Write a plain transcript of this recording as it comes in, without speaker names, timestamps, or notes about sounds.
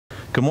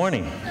Good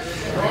morning.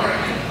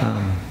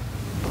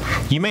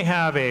 You may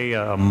have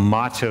a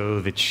motto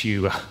that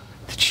you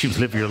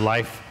live your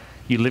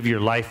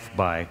life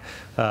by,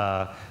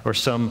 or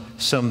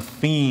some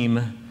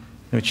theme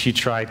which you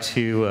try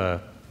to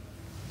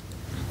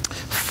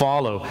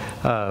follow.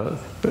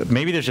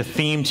 Maybe there's a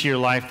theme to your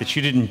life that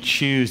you didn't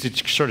choose; it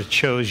sort of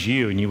chose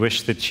you, and you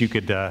wish that you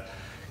could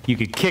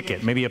kick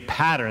it. Maybe a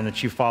pattern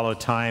that you follow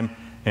time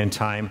and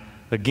time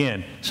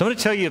again. So I'm going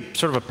to tell you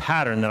sort of a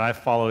pattern that I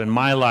follow in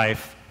my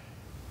life,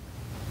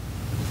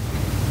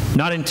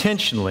 not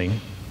intentionally,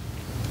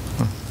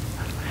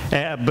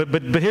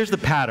 but here's the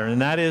pattern,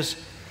 and that is,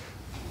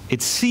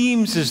 it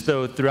seems as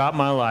though throughout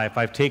my life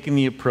I've taken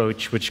the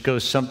approach which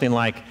goes something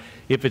like,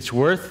 if it's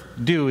worth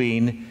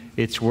doing,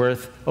 it's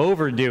worth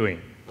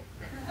overdoing,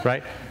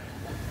 right?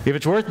 If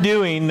it's worth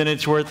doing, then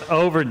it's worth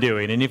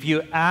overdoing. And if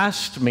you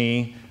asked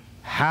me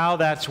how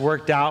that's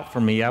worked out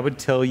for me, I would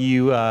tell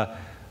you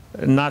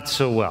not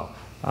so well.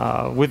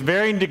 With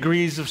varying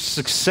degrees of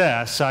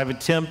success, I've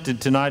attempted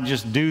to not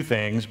just do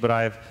things, but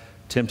I've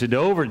attempted to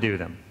overdo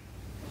them.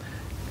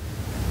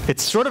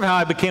 It's sort of how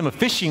I became a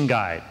fishing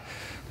guide.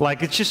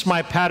 Like, it's just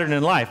my pattern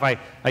in life. I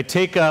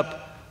take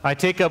up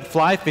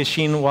fly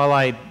fishing while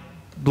I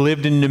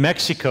lived in New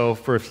Mexico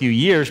for a few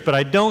years, but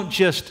I don't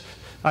just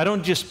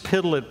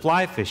piddle at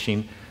fly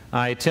fishing.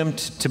 I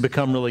attempt to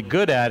become really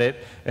good at it,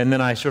 and then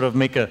I sort of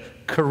make a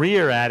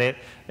career at it,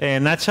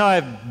 and that's how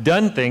I've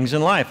done things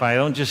in life. I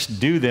don't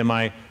just do them,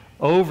 I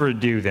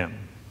overdo them.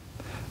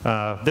 There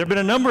have been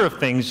a number of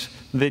things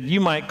that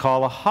you might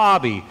call a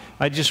hobby.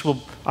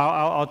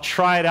 I'll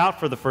try it out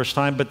for the first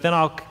time, but then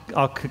I'll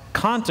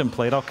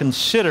contemplate, I'll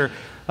consider,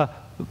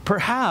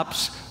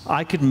 perhaps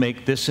I could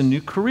make this a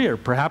new career.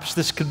 Perhaps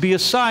this could be a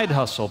side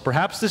hustle.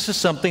 Perhaps this is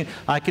something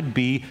I could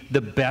be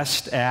the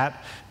best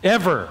at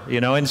ever,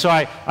 and so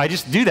I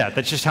just do that.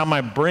 That's just how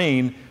my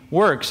brain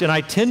works, and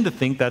I tend to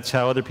think that's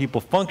how other people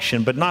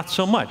function, but not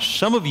so much.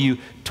 Some of you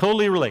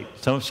totally relate.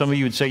 Some of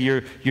you would say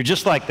you're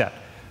just like that.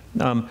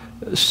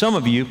 Some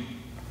of you,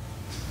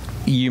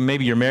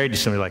 maybe you're married to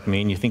somebody like me,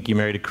 and you think you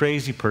married a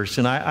crazy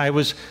person. I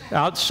was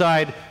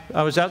outside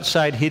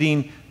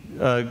hitting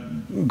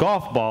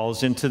golf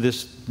balls into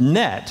this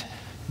net,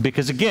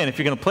 because again, if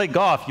you're going to play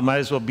golf, you might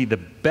as well be the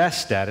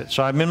best at it.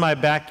 So I'm in my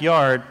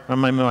backyard,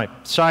 I'm in my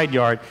side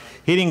yard,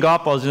 hitting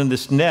golf balls into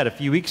this net a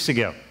few weeks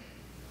ago.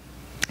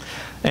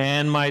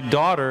 And my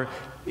daughter,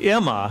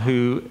 Emma,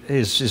 who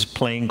is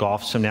playing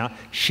golf some now,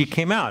 she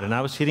came out, and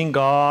I was hitting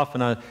golf,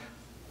 and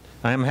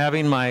I'm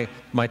having my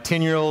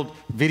 10-year-old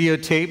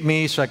videotape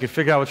me so I could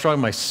figure out what's wrong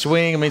with my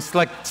swing. I mean, it's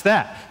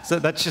that. So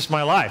that's just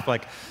my life.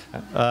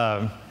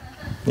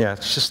 Yeah,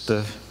 it's just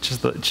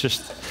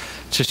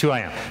who I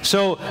am.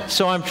 So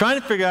I'm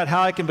trying to figure out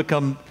how I can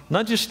become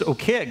not just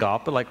okay at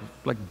golf, but like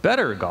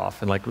better at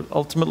golf, and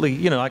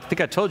ultimately, I think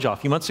I told you a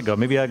few months ago,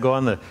 maybe I go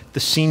on the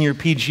senior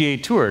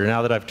PGA tour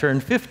now that I've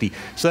turned 50.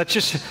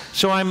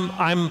 So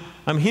I'm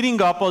hitting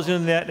golf balls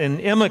into that, and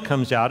Emma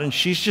comes out, and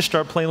she's just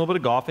started playing a little bit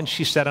of golf, and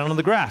she sat down on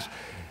the grass,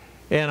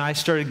 and I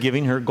started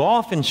giving her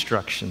golf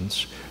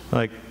instructions,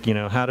 like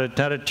how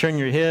to turn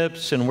your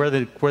hips, and where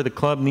the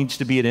club needs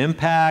to be at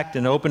impact,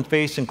 and open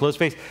face and closed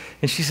face.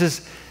 And she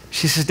says,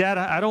 Dad,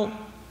 I don't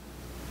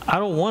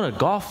want a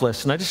golf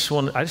lesson. I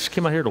just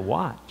came out here to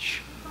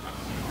watch.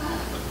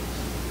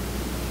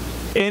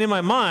 And in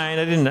my mind,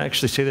 I didn't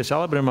actually say this out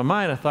loud, but in my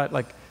mind, I thought,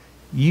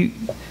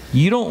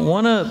 you don't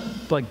want to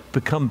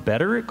become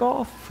better at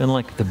golf and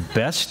the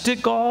best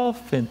at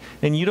golf, and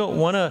you don't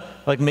want to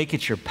make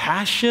it your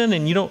passion,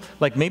 and you don't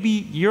maybe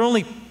you're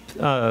only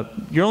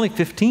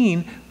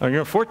 15, or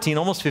you're 14,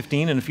 almost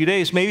 15 in a few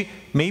days.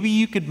 Maybe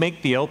you could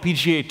make the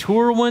LPGA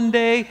tour one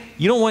day.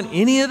 You don't want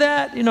any of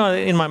that,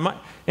 in my mind.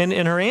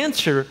 And her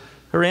answer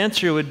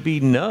would be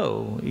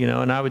no,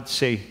 and I would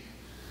say,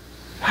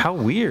 how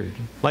weird.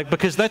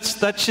 Because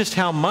that's just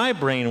how my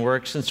brain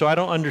works, and so I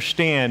don't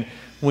understand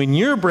when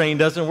your brain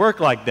doesn't work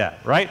like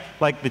that, right?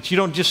 That you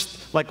don't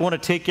just want to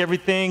take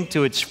everything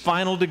to its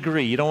final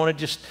degree. You don't want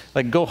to just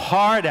go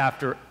hard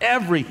after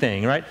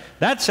everything, right?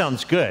 That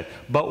sounds good,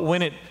 but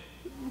when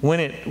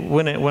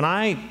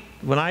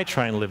I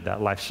try and live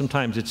that life,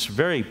 sometimes it's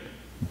very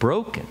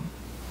broken.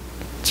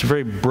 It's a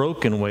very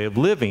broken way of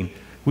living.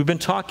 We've been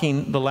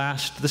talking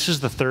this is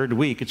the third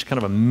week. It's kind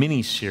of a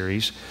mini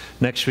series.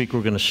 Next week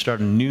we're going to start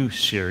a new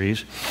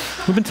series.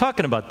 We've been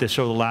talking about this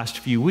over the last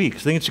few weeks. I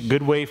think it's a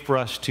good way for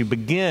us to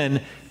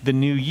begin the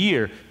new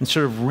year and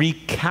sort of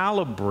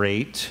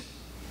recalibrate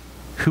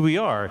who we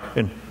are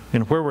and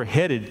where we're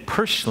headed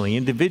personally,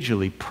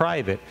 individually,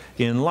 private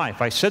in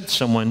life. I said to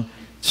someone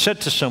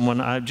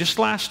just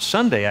last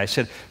Sunday, I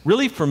said,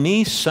 really for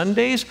me,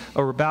 Sundays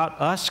are about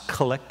us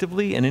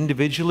collectively and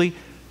individually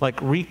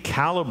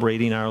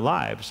recalibrating our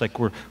lives.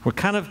 We're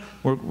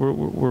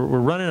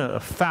running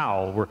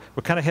afoul. We're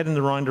kind of heading in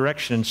the wrong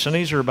direction. And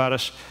Sundays are about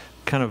us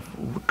kind of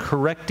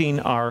correcting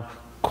our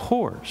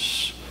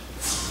course.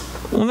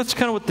 And that's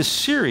kind of what this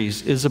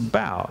series is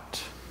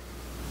about.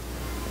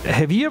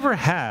 Have you ever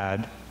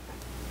had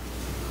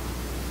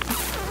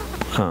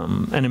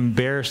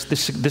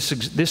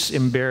this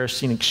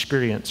embarrassing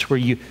experience where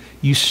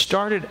you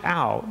started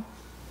out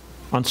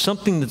on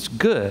something that's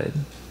good,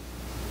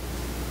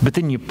 but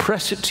then you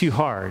press it too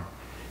hard.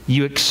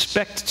 You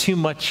expect too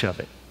much of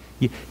it.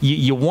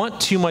 You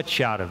want too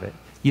much out of it.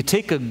 You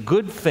take a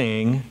good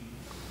thing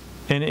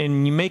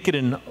and you make it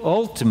an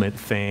ultimate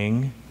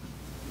thing,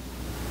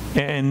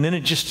 and then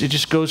it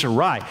just goes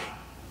awry.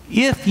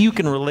 If you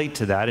can relate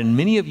to that, and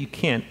many of you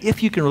can,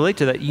 if you can relate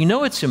to that, you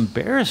know it's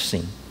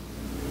embarrassing.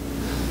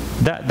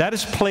 That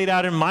has played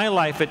out in my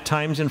life at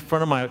times in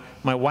front of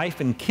my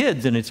wife and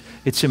kids, and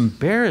it's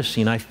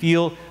embarrassing. I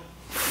feel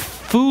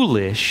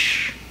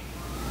foolish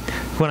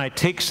when I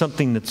take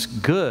something that's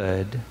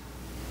good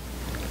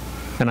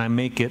and I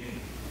make it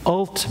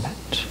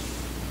ultimate.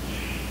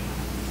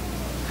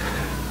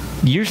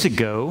 Years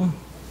ago,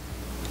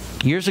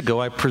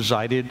 I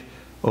presided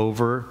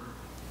over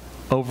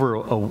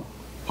a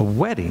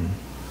wedding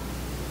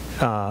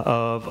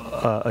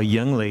of a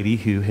young lady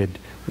who had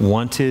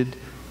wanted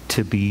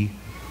to be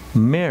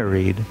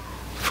married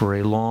for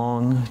a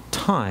long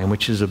time,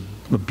 which is a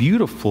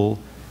beautiful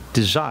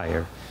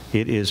desire.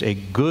 It is a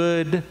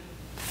good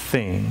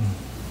thing.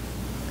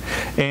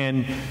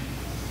 And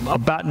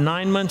about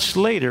 9 months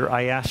later,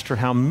 I asked her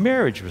how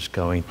marriage was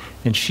going,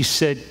 and she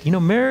said,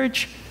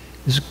 marriage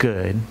is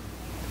good.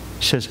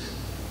 She says,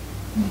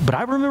 but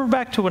I remember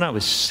back to when I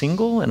was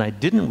single, and I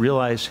didn't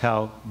realize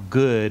how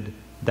good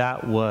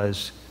that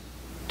was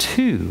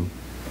too.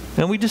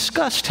 And we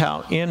discussed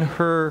how in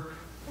her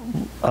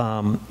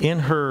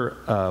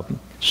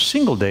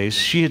single days,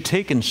 she had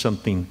taken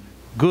something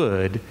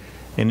good,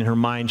 and in her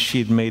mind, she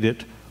had made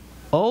it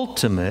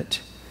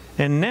ultimate.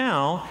 And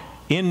now,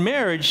 in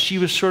marriage, she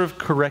was sort of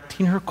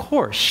correcting her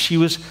course. She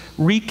was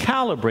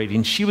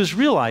recalibrating. She was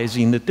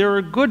realizing that there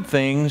are good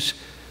things,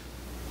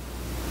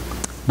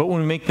 but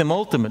when we make them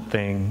ultimate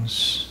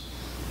things,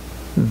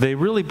 they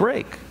really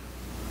break.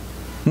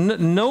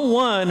 No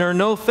one or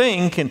no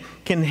thing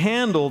can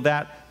handle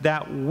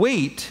that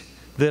weight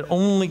that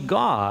only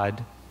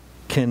God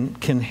can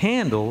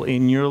handle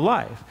in your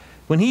life.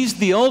 When He's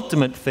the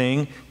ultimate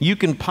thing, you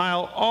can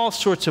pile all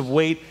sorts of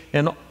weight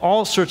and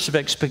all sorts of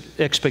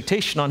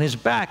expectation on His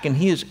back, and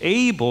He is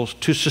able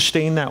to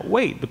sustain that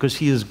weight because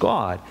He is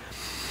God.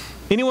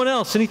 Anyone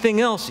else,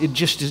 anything else,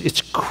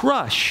 it's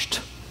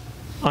crushed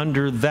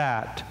under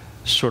that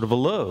sort of a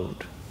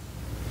load.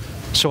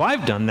 So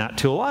I've done that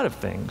to a lot of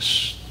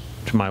things.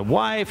 To my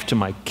wife, to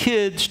my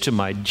kids, to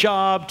my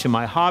job, to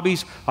my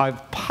hobbies.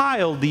 I've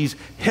piled these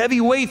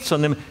heavy weights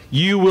on them.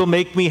 You will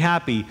make me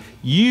happy.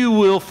 You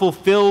will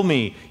fulfill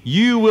me.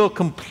 You will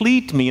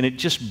complete me. And it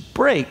just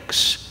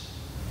breaks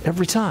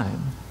every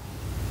time.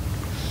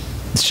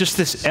 It's just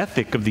this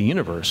ethic of the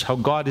universe, how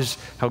God has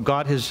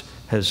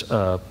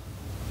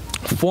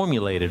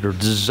formulated or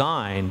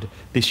designed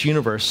this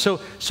universe.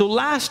 So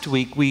last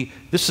week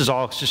this is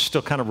all just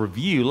still kind of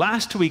review.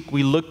 Last week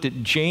we looked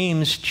at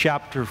James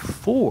chapter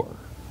 4.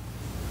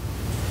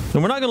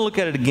 And we're not going to look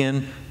at it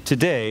again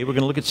today. We're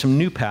going to look at some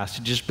new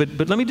passages,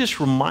 but let me just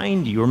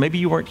remind you, or maybe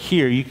you weren't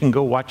here, you can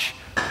go watch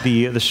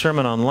the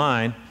sermon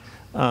online.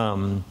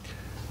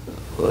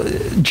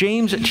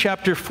 James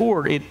chapter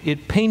 4,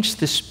 it paints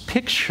this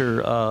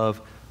picture of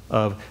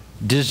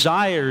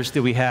desires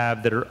that we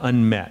have that are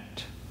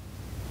unmet.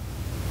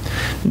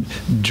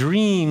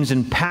 Dreams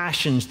and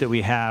passions that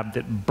we have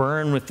that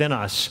burn within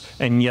us,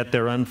 and yet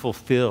they're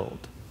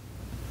unfulfilled.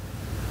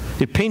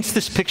 It paints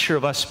this picture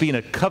of us being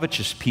a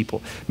covetous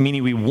people,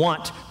 meaning we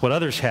want what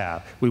others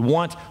have. We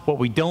want what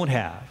we don't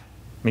have.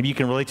 Maybe you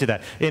can relate to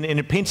that. And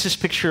it paints this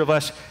picture of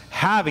us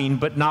having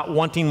but not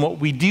wanting what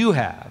we do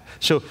have.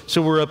 So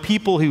we're a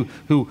people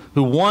who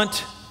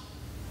want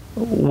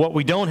what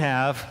we don't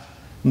have,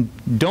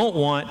 don't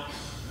want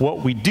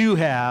what we do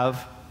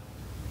have.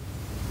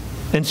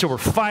 And so we're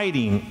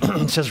fighting.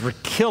 It says we're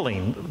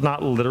killing,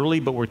 not literally,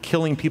 but we're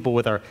killing people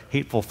with our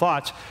hateful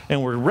thoughts.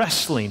 And we're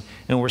wrestling,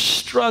 and we're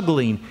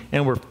struggling,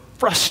 and we're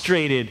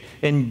frustrated.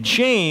 And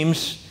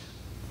James,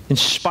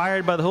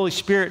 inspired by the Holy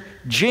Spirit,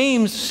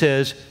 James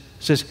says,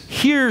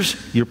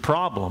 here's your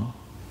problem.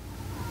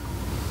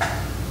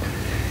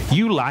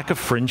 You lack a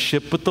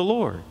friendship with the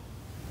Lord.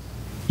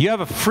 You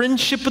have a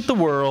friendship with the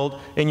world,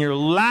 and you're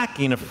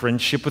lacking a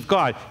friendship with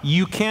God.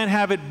 You can't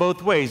have it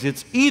both ways.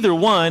 It's either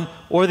one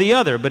or the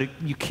other, but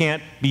you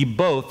can't be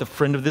both a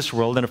friend of this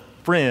world and a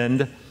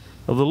friend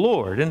of the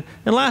Lord. And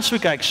last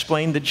week I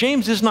explained that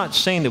James is not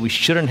saying that we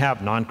shouldn't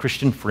have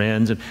non-Christian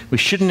friends and we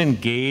shouldn't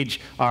engage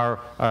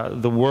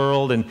the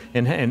world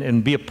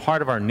and be a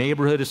part of our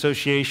neighborhood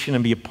association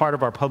and be a part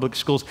of our public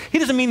schools. He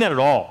doesn't mean that at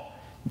all.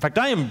 In fact,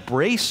 I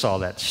embrace all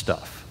that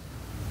stuff.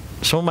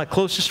 Some of my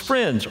closest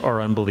friends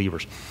are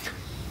unbelievers.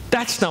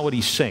 That's not what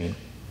he's saying.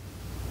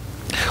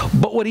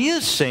 But what he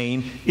is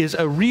saying is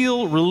a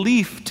real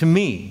relief to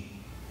me.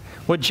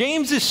 What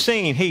James is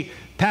saying, hey,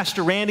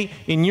 Pastor Randy,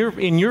 in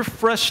your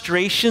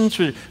frustrations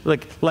with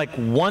like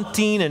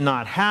wanting and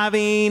not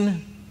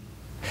having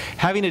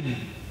to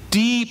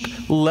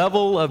deep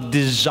level of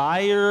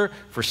desire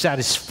for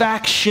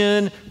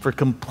satisfaction, for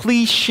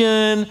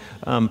completion,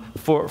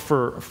 for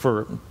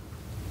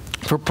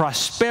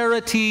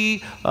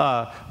prosperity,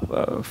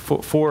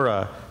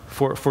 for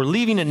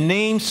leaving a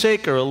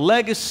namesake or a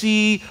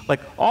legacy,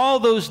 like all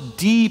those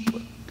deep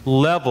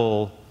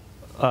level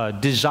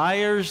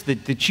desires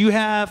that you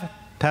have.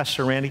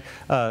 Pastor Randy,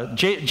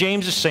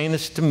 James is saying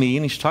this to me,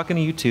 and he's talking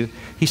to you too.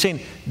 He's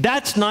saying,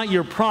 that's not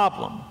your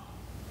problem.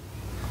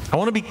 I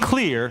want to be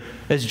clear,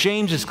 as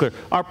James is clear.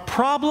 Our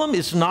problem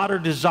is not our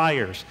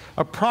desires.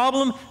 Our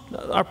problem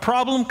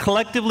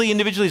collectively,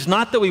 individually, is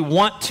not that we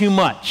want too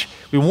much.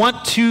 We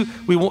want to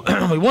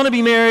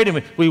be married,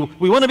 and we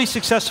want to be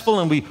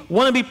successful, and we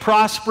want to be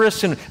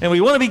prosperous, and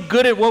we want to be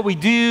good at what we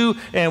do,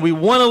 and we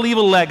want to leave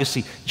a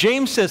legacy.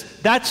 James says,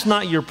 that's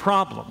not your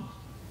problem.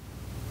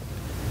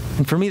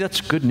 And for me, that's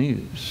good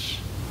news,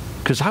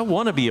 because I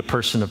want to be a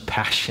person of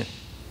passion.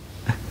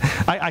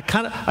 I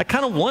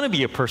kind of want to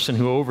be a person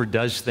who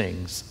overdoes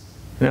things.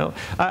 You know,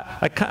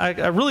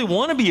 I really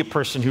want to be a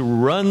person who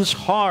runs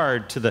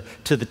hard to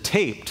the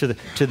tape,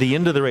 to the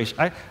end of the race.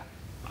 I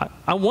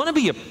want to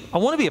be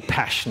a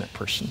passionate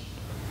person.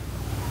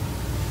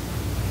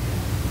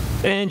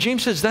 And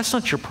James says that's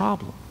not your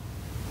problem.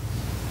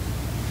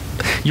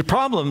 Your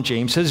problem,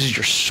 James says, is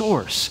your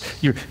source,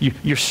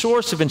 your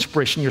source of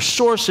inspiration, your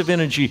source of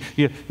energy,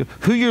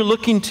 who you're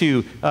looking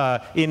to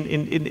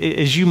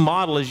as you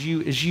model, as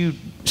you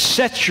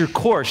set your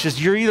course.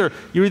 As you're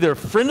either a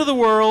friend of the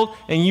world,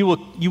 and you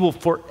will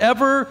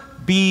forever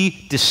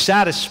be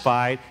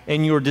dissatisfied,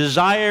 and your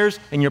desires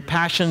and your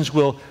passions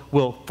will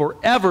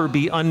forever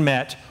be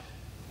unmet,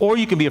 or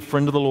you can be a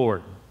friend of the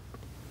Lord.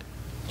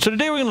 So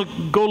today we're going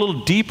to go a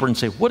little deeper and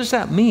say, what does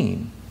that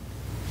mean?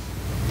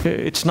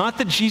 It's not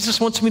that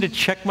Jesus wants me to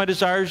check my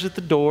desires at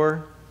the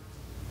door.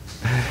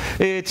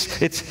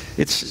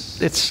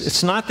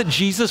 It's not that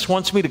Jesus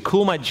wants me to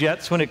cool my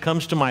jets when it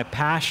comes to my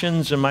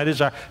passions and my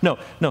desire. No.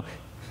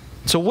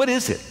 So what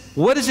is it?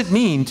 What does it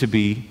mean to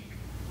be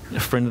a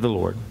friend of the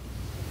Lord?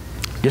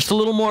 Just a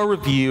little more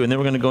review, and then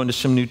we're going to go into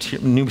some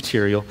new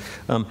material.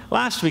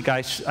 Last week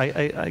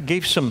I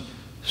gave some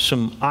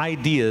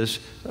ideas,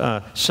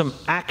 some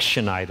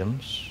action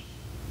items.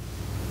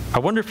 I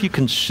wonder if you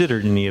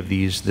considered any of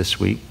these this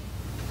week.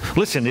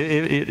 Listen,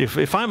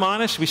 if I'm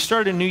honest, we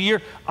started a new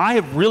year. I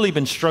have really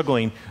been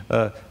struggling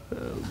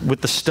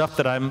with the stuff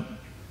that I'm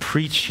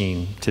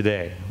preaching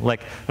today.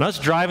 Like, when I was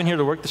driving here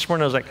to work this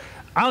morning, I was like,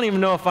 I don't even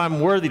know if I'm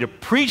worthy to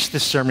preach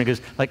this sermon, because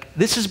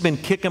this has been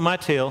kicking my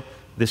tail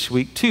this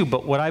week too.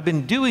 But what I've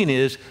been doing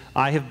is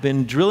I have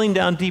been drilling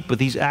down deep with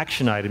these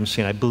action items,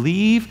 saying, I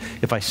believe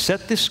if I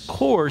set this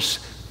course,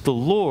 the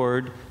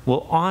Lord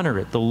will honor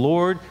it. The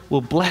Lord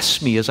will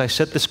bless me as I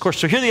set this course.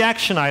 So here are the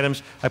action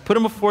items. I put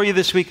them before you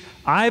this week.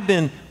 I've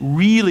been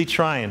really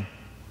trying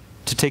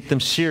to take them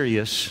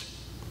serious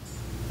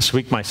this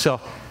week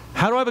myself.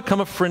 How do I become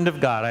a friend of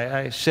God?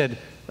 I said,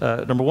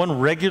 number one,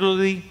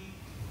 regularly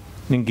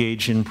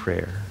engage in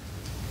prayer.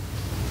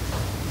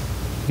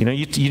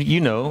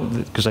 You know,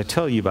 because I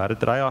tell you about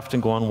it, that I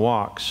often go on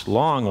walks,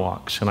 long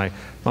walks, and I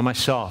by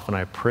myself, and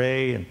I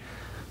pray, and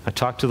I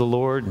talk to the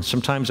Lord, and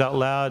sometimes out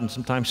loud, and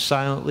sometimes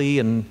silently,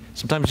 and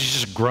sometimes it's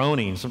just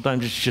groaning.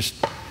 Sometimes it's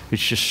just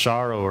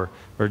sorrow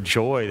or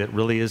joy that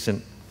really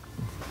isn't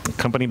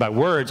accompanied by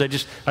words. I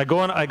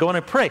go and I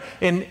pray,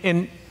 and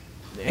in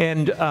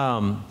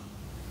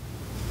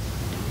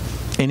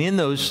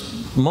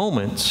those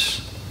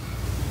moments,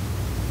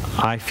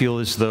 I feel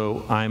as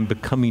though I'm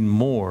becoming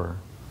more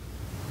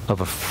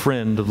of a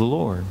friend of the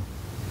Lord.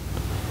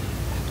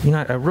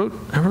 I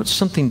wrote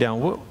something down.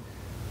 What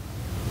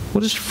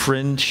does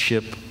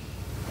friendship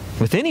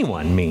with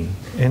anyone mean?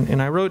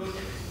 And I wrote,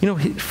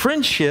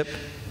 friendship,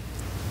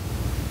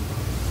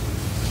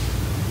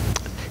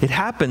 it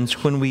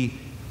happens when we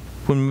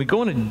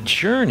go on a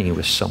journey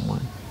with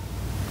someone,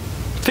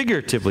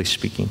 figuratively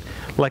speaking,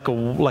 like a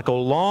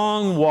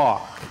long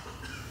walk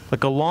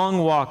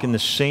in the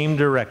same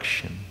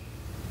direction,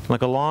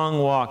 like a long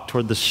walk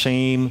toward the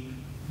same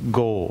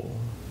goal.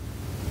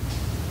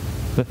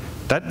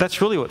 That's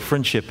really what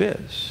friendship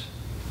is.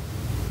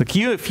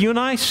 If you and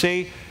I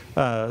say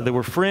that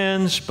we're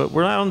friends, but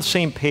we're not on the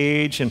same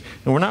page, and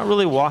we're not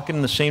really walking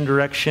in the same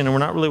direction, and we're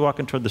not really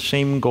walking toward the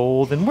same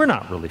goal, then we're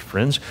not really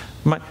friends.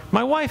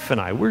 My wife and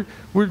I, we're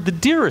the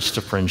dearest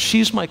of friends.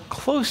 She's my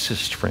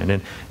closest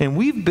friend, and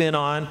we've been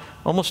on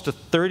almost a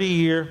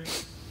 30-year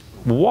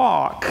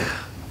walk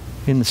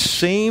in the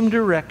same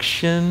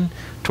direction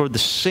toward the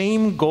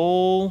same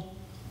goal.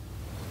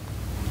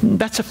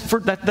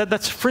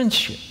 That's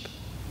friendship.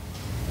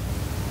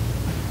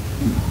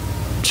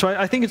 So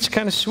I think it's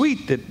kind of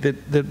sweet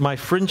that my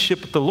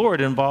friendship with the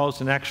Lord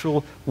involves an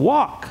actual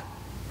walk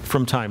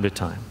from time to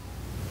time.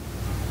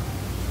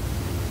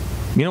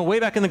 Way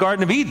back in the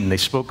Garden of Eden, they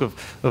spoke of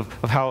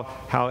how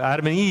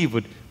Adam and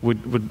Eve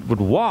would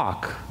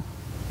walk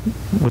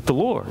with the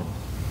Lord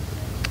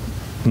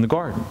in the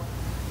garden.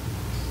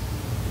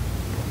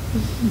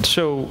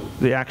 So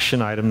the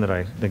action item that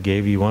I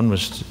gave you, one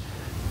was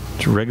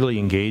to regularly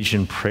engage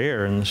in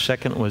prayer, and the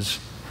second was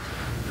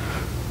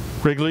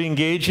Regularly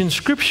engage in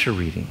scripture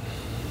reading.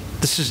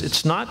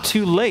 It's not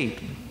too late.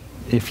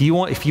 If you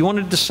want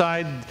to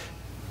decide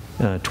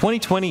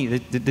 2020,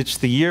 it's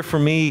the year for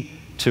me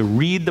to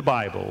read the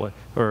Bible,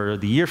 or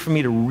the year for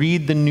me to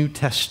read the New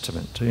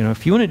Testament.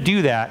 If you want to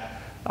do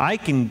that, I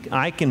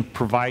can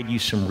provide you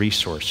some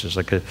resources,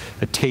 like a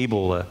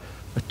table, a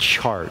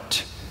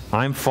chart.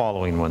 I'm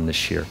following one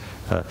this year.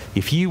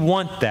 If you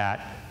want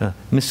that,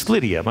 Miss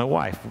Lydia, my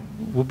wife,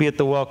 will be at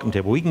the welcome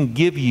table. We can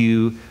give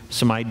you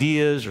some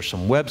ideas or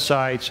some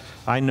websites.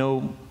 I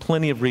know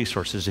plenty of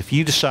resources. If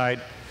you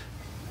decide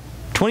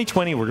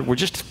 2020, we're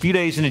just a few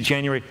days into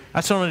January,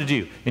 that's what I'm going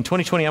to do. In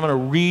 2020, I'm going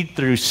to read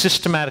through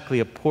systematically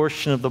a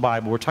portion of the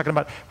Bible. We're talking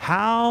about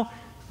how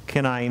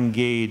can I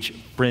engage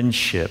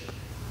friendship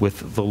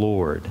with the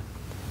Lord.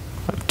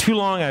 Too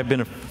long I've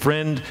been a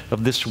friend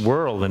of this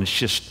world, and it's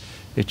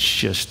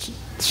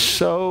just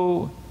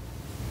so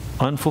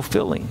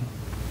unfulfilling.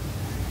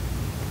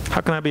 How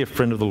can I be a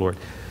friend of the Lord?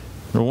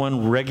 Number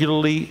one,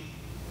 regularly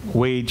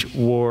wage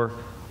war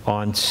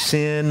on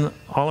sin.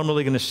 All I'm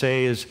really going to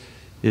say is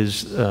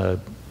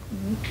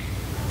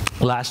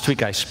last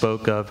week I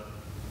spoke of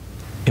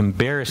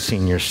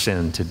embarrassing your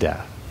sin to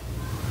death.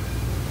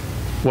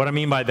 What I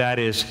mean by that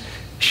is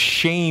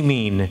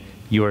shaming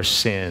your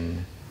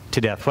sin to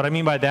death. What I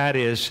mean by that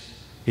is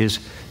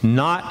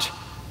not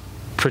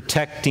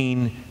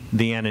protecting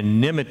the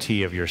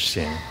anonymity of your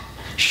sin,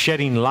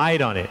 shedding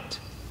light on it,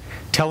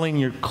 telling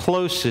your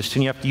closest,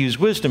 and you have to use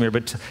wisdom here,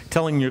 but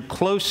telling your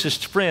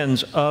closest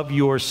friends of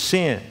your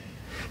sin,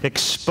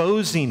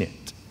 exposing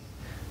it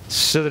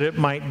so that it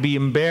might be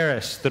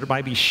embarrassed, that it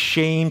might be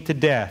shamed to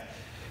death.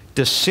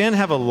 Does sin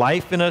have a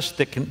life in us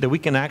that we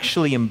can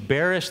actually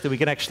embarrass, that we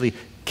can actually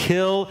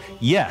kill?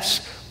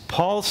 Yes.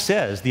 Paul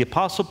says, the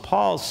Apostle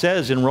Paul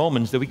says in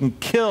Romans that we can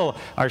kill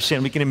our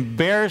sin. We can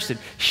embarrass it,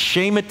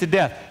 shame it to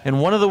death. And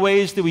one of the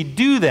ways that we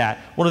do that,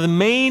 one of the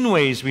main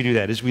ways we do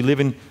that, is we live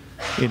in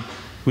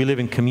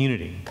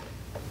community.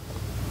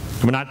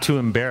 We're not too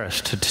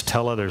embarrassed to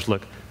tell others,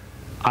 look,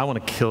 I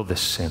want to kill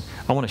this sin.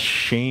 I want to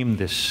shame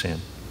this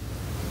sin.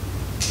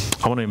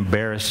 I want to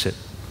embarrass it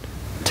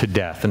to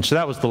death. And so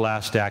that was the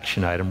last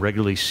action item,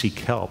 regularly seek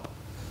help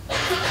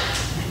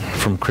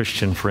from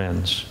Christian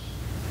friends.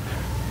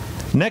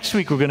 Next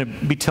week we're going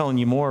to be telling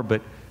you more,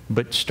 but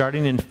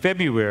starting in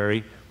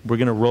February, we're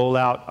going to roll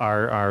out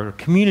our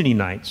community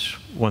nights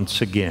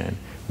once again.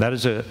 That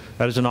is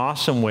an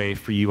awesome way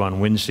for you on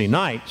Wednesday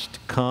nights to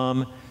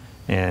come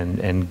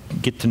and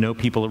get to know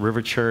people at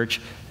River Church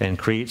and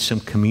create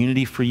some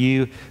community for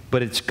you.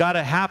 But it's got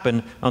to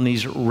happen on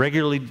these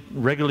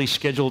regularly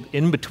scheduled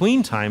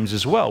in-between times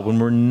as well. When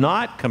we're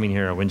not coming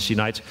here on Wednesday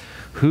nights,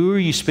 who are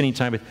you spending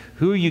time with?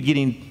 Who are you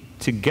getting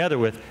together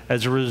with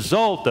as a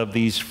result of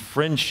these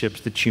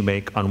friendships that you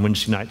make on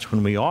Wednesday nights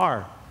when we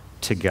are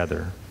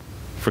together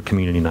for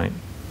community night?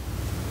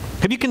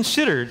 Have you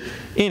considered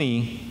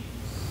any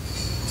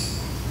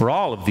or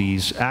all of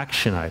these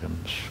action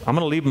items? I'm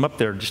going to leave them up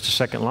there just a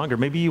second longer.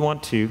 Maybe you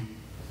want to,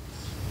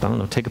 I don't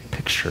know, take a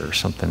picture or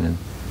something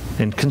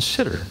and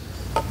consider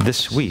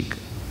this week.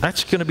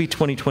 That's going to be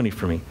 2020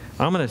 for me.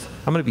 I'm going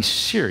to be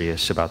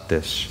serious about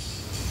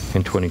this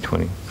in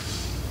 2020.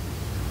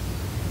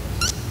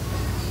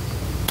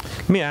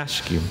 Let me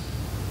ask you,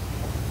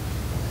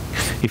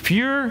 if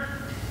you're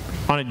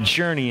on a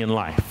journey in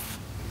life,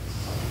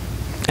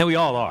 and we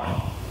all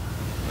are,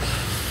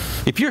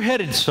 if you're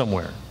headed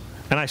somewhere,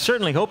 and I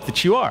certainly hope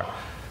that you are,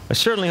 I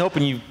certainly hope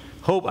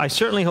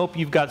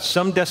you've got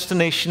some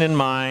destination in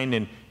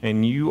mind,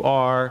 and you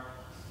are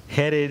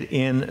headed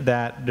in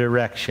that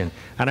direction.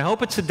 And I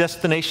hope it's a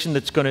destination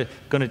that's going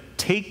to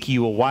take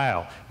you a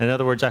while. In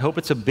other words, I hope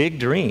it's a big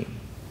dream.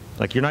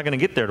 Like you're not going to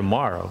get there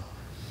tomorrow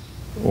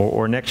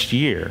or next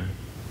year.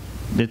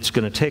 It's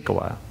going to take a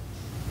while.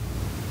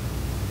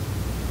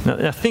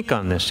 Now think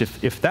on this.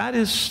 If that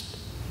is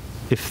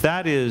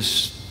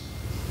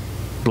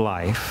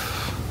life,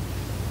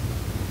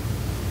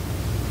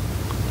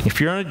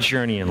 if you're on a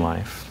journey in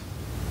life,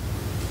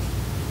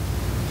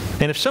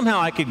 and if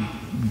somehow I could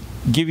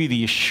give you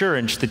the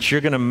assurance that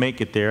you're going to make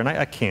it there, and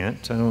I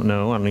can't, I don't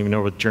know, I don't even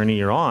know what journey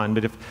you're on,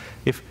 but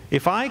if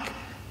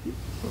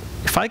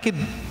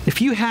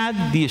you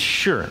had the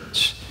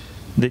assurance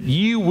that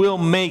you will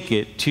make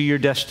it to your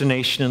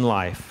destination in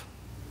life,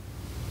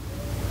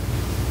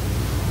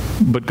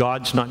 but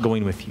God's not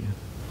going with you,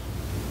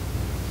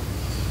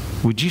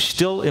 would you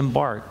still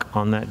embark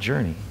on that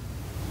journey?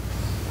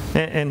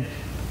 And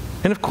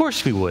of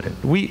course we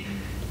wouldn't. We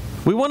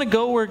want to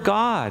go where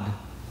God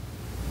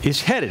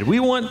is headed. We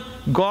want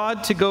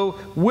God to go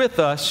with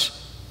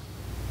us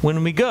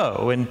when we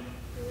go. And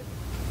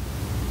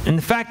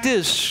the fact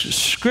is,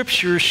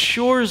 Scripture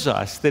assures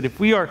us that if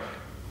we are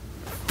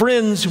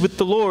friends with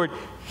the Lord,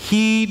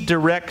 He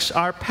directs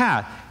our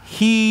path.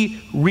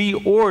 He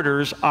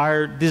reorders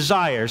our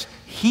desires.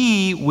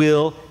 He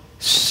will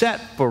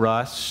set for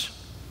us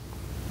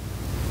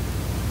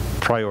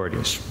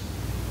priorities.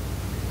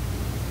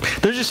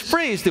 There's this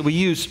phrase that we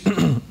use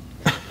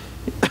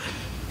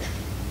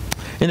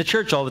in the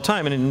church all the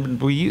time,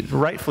 and we use,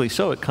 rightfully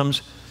so. It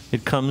comes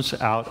It comes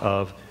out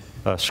of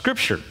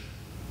Scripture.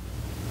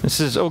 It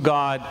says, oh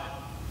God,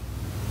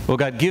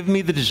 give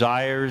me the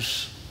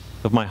desires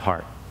of my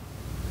heart.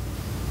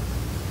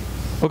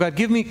 Oh God,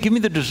 give me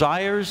the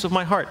desires of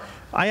my heart.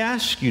 I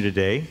ask you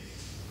today,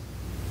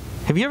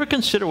 have you ever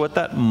considered what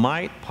that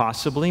might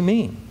possibly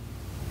mean?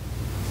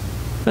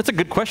 That's a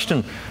good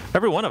question.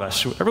 Every one of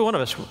us,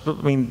 I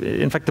mean,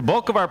 in fact, the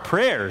bulk of our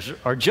prayers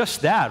are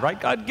just that, right?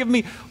 God, give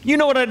me, you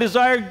know what I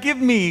desire, give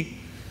me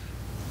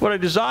what I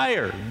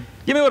desire.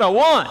 Give me what I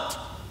want.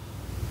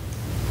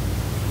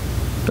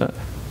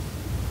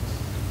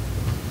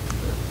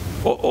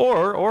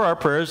 Or our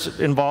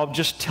prayers involve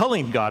just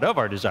telling God of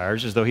our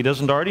desires as though He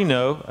doesn't already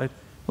know. I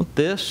want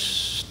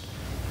this,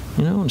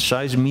 in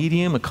size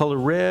medium, a color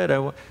red.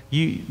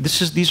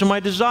 These are my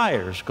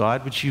desires,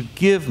 God. Would you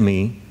give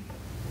me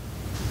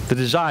the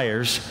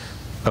desires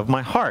of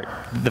my heart?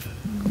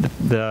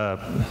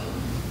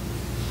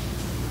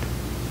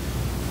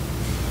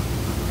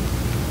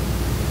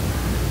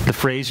 The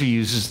phrase we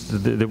use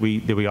is that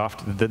we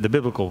often, the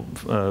biblical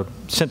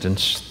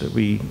sentence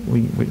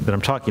that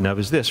I'm talking of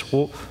is this: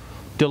 well,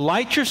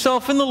 delight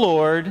yourself in the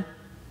Lord,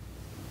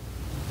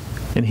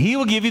 and He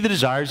will give you the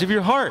desires of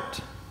your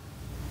heart.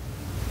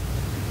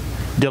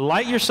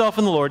 Delight yourself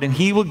in the Lord, and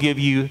He will give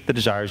you the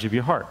desires of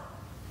your heart.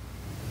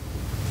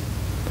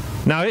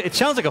 Now, it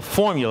sounds like a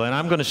formula, and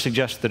I'm going to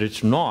suggest that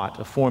it's not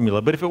a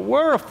formula. But if it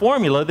were a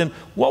formula, then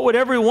what would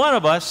every one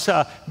of us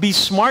be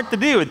smart to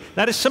do?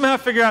 That is somehow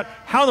figure out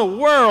how in the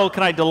world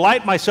can I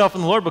delight myself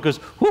in the Lord?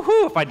 Because,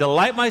 if I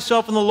delight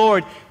myself in the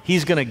Lord,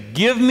 He's going to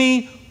give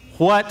me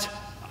what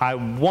I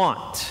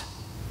want.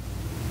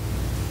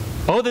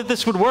 Oh, that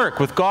this would work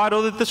with God.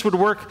 Oh, that this would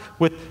work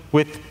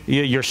with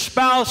your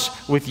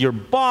spouse, with your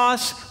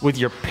boss, with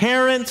your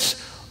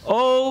parents.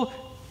 Oh,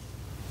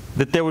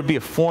 that there would be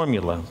a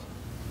formula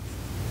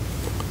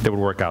that would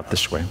work out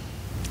this way.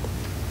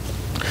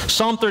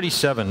 Psalm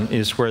 37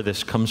 is where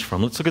this comes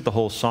from. Let's look at the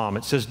whole psalm.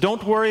 It says,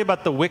 don't worry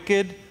about the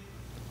wicked.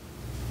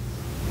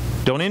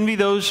 Don't envy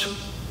those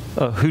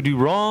who do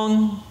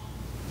wrong.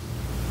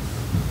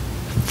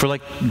 For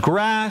like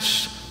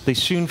grass, they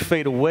soon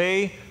fade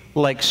away.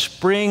 Like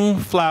spring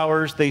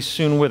flowers, they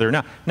soon wither.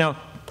 Now,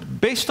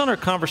 based on our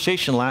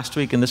conversation last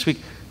week and this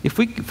week, if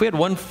we had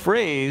one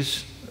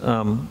phrase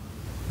that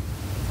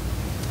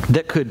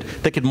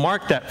could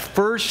mark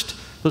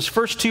those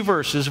first two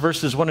verses,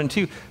 verses 1 and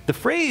 2, the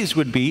phrase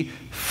would be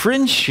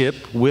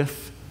friendship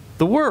with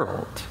the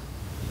world.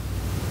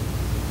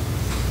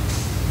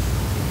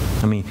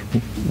 I mean,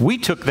 I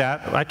took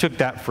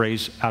that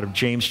phrase out of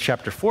James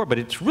chapter 4, but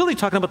it's really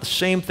talking about the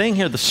same thing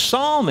here. The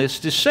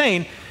psalmist is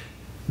saying,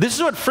 this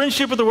is what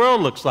friendship with the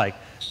world looks like.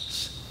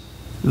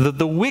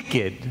 The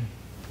wicked,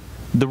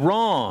 the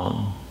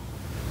wrong,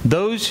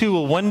 those who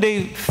will one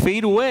day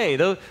fade away,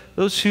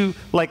 those who,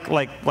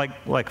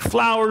 like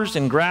flowers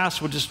and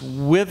grass, will just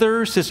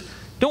wither. Says,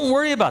 don't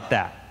worry about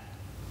that.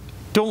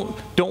 Don't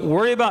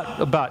worry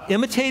about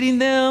imitating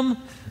them.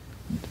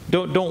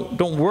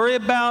 Don't worry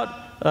about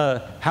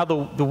how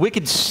the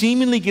wicked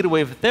seemingly get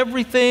away with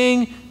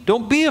everything.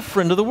 Don't be a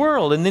friend of the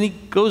world. And then he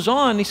goes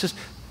on. He says,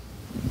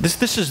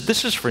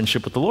 this is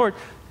friendship with the Lord.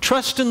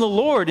 Trust in the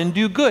Lord and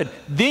do good.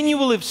 Then you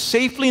will live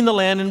safely in the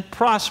land and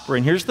prosper.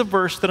 And here's the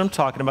verse that I'm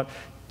talking about.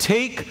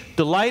 Take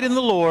delight in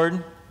the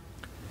Lord,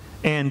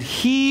 and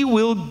He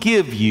will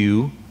give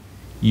you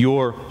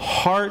your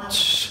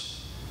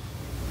heart's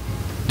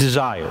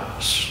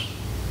desires.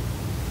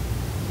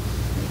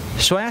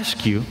 So I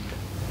ask you,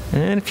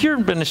 and if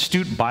you've been an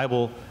astute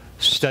Bible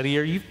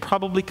studier, you've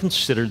probably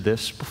considered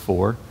this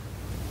before.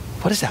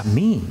 What does that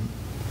mean?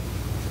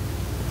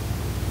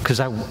 Because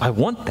I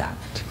want that.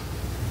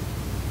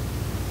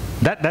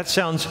 That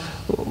sounds,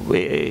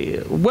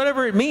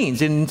 whatever it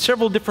means, in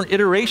several different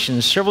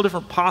iterations, several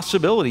different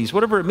possibilities,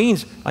 whatever it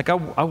means, like I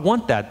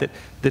want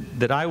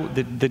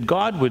that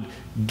God would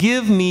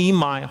give me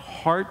my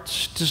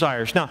heart's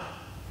desires. Now,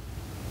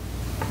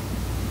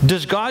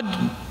 does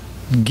God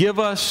give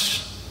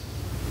us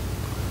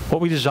what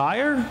we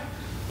desire?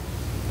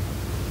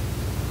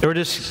 Or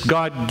does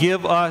God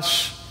give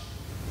us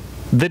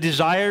the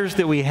desires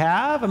that we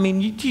have? I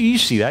mean, you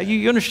see that.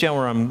 You understand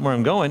where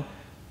I'm going.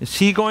 Is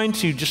He going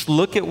to just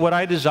look at what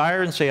I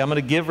desire and say, I'm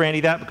going to give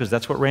Randy that because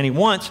that's what Randy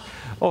wants?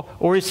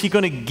 Or is He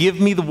going to give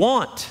me the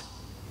want?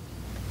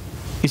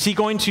 Is He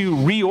going to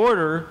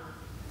reorder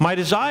my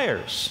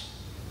desires?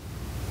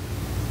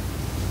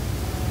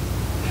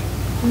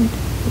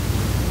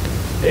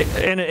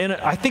 And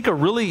I think a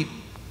really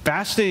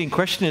fascinating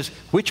question is,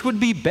 which would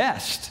be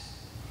best?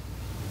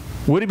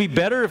 Would it be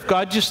better if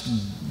God just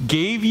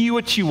gave you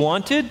what you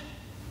wanted?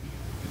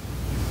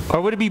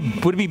 Or would it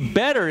be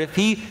better if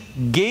He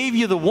gave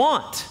you the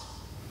want?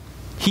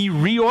 He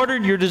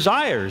reordered your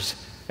desires,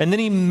 and then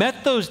He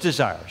met those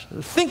desires.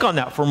 Think on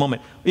that for a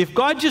moment. If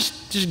God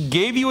just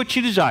gave you what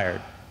you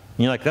desired, and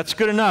you're like, that's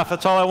good enough,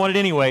 that's all I wanted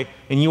anyway,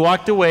 and you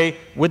walked away,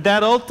 would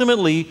that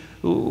ultimately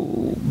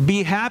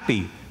be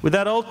happy?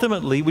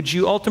 Would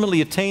you ultimately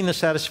attain the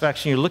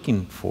satisfaction you're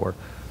looking for?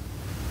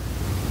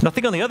 Now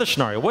think on the other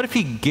scenario. What if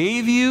He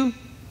gave you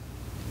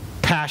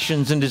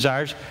passions and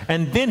desires,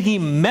 and then he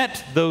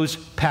met those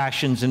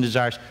passions and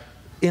desires.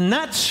 In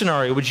that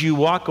scenario, would you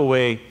walk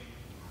away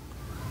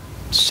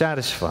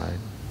satisfied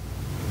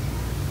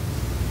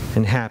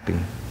and happy?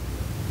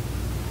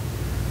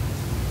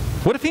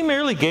 What if he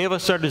merely gave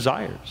us our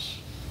desires?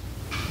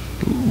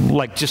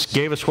 Like just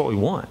gave us what we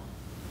want?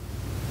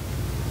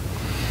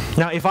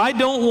 Now, if I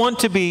don't want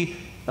to be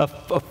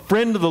a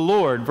friend of the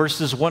Lord,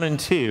 verses 1 and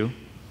 2,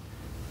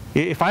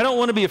 if I don't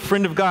want to be a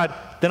friend of God,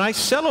 then I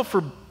settle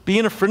for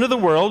being a friend of the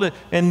world,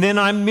 and then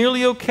I'm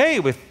merely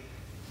okay with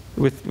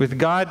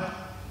God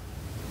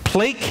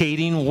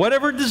placating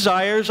whatever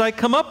desires I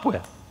come up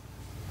with.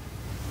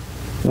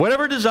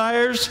 Whatever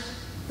desires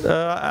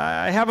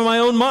I have in my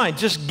own mind.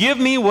 Just give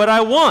me what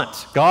I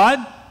want, God.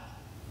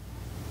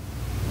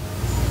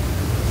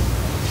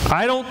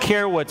 I don't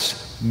care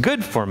what's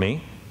good for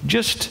me.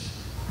 Just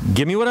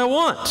give me what I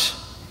want.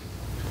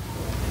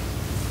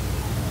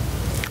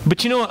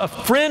 But you know, a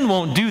friend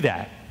won't do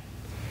that.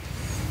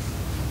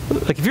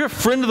 Like if you're a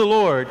friend of the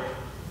Lord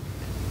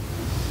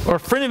or a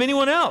friend of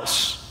anyone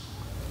else,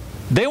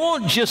 they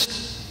won't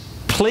just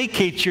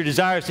placate your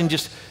desires and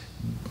just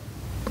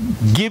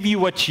give you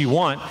what you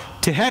want.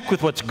 To heck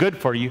with what's good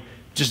for you.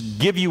 Just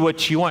give you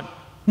what you want.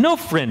 No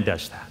friend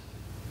does that.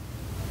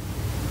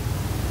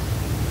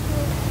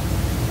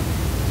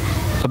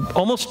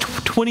 Almost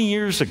 20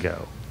 years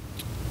ago,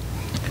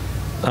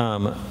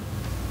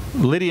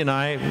 Lydia and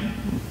I,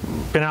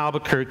 in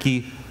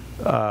Albuquerque,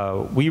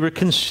 we were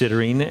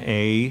considering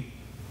a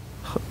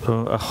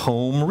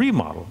home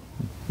remodel.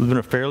 We live in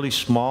a fairly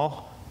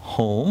small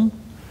home,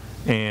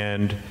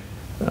 and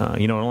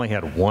it only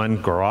had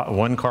one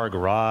car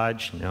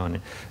garage,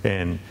 and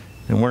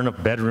there weren't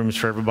enough bedrooms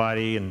for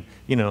everybody, and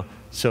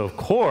so of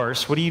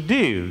course, what do?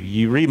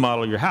 You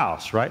remodel your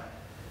house, right?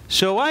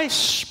 So I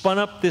spun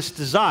up this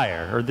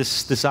desire, or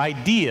this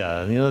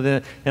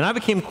idea, and I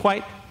became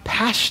quite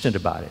passionate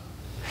about it.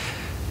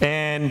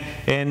 And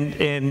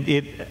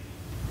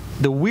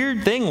the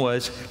weird thing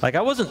was, like,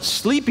 I wasn't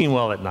sleeping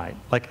well at night.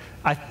 Like,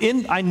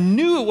 I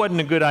knew it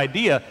wasn't a good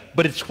idea,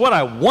 but it's what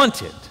I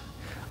wanted.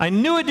 I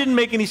knew it didn't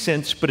make any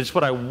sense, but it's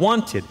what I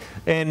wanted.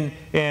 And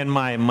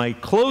my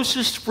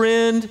closest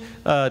friend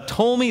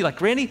told me, like,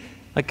 Randy,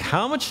 like,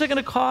 how much is it going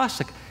to cost?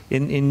 Like,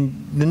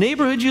 in the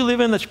neighborhood you live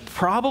in, that's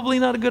probably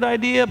not a good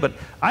idea, but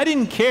I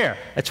didn't care.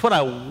 That's what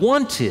I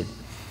wanted.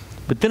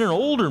 But then an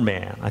older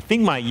man, I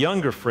think my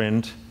younger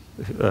friend,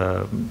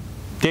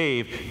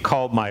 Dave,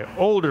 called my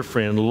older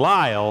friend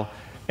Lyle,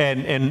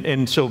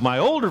 and so my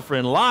older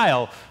friend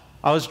Lyle,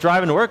 I was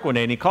driving to work one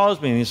day, and he calls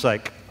me, and he's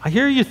like, I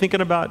hear you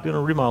thinking about doing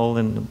a remodel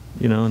in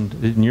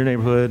your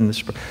neighborhood, and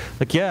this,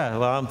 like, yeah,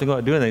 well, I'm thinking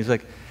about doing that. He's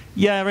like,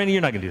 yeah, Randy,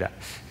 you're not going to do that,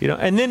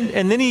 and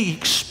then he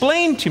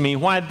explained to me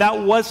why that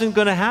wasn't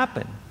going to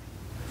happen,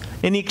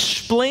 and he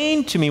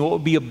explained to me what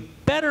would be a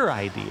better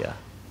idea,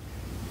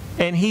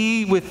 and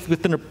he,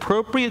 with an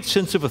appropriate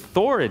sense of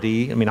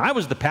authority. I mean, I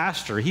was the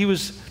pastor, he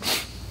was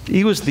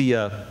the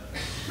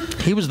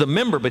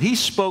member, but he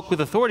spoke with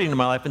authority into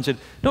my life and said,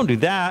 don't do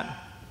that.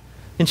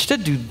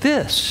 Instead, do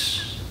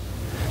this.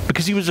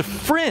 Because he was a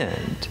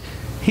friend.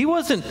 He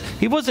wasn't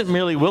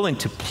merely willing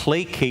to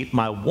placate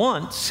my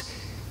wants.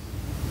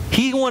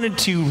 He wanted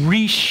to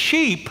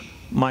reshape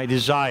my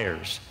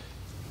desires,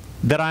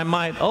 that I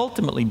might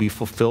ultimately be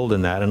fulfilled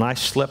in that. And I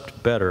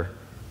slept better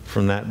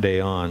from that day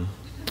on.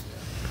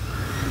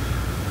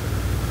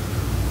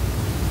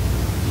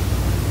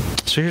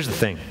 So here's the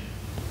thing.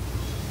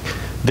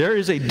 There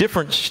is a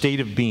different state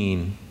of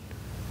being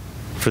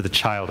for the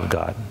child of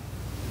God.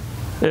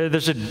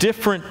 There's a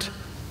different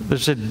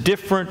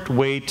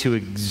way to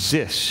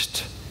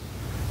exist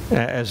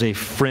as a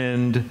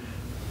friend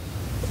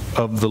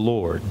of the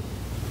Lord.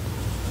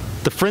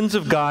 The friends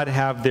of God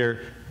have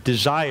their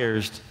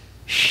desires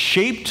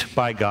shaped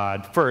by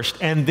God first,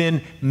 and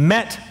then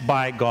met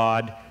by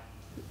God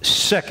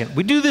second.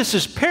 We do this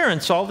as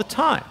parents all the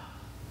time.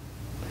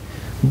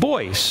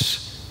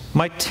 Boyce,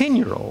 my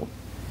 10-year-old,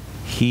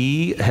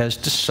 he has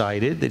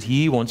decided that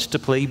he wants to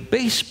play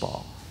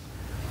baseball.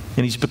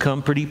 And he's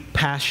become pretty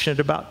passionate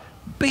about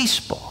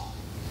baseball.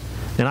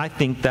 And I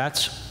think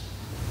that's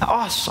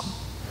awesome.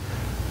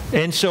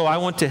 And so I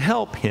want to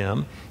help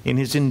him in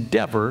his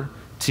endeavor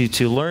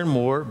to learn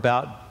more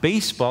about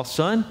baseball.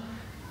 Son,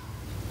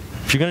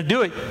 if you're going to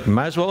do it, you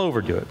might as well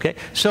overdo it, okay?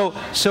 So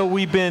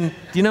we've been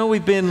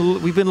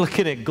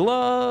looking at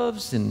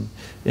gloves and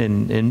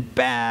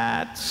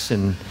bats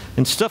and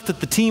stuff that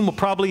the team will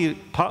probably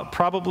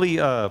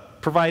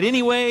provide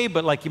anyway,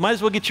 but like you might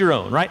as well get your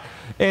own, right?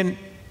 And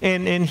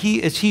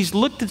as he's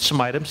looked at some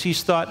items,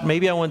 he's thought,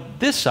 maybe I want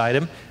this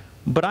item,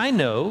 but I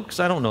know, because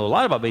I don't know a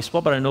lot about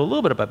baseball, but I know a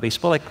little bit about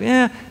baseball, like,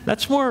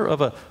 that's more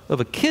of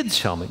a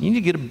kid's helmet. You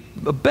need to get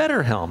a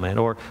better helmet,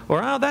 or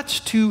oh, that's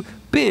too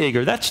big,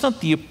 or that's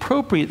not the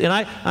appropriate.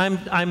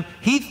 And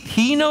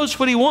he knows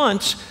what he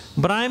wants,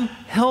 but I'm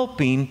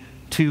helping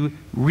to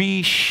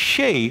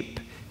reshape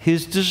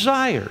his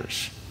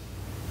desires.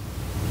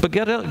 But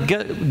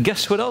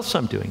guess what else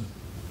I'm doing?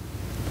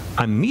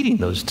 I'm meeting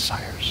those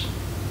desires.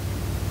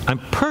 I'm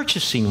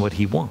purchasing what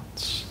he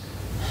wants.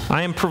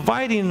 I am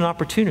providing an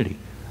opportunity.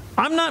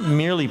 I'm not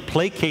merely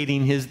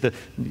placating his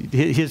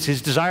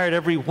desire at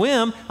every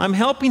whim. I'm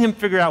helping him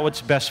figure out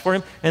what's best for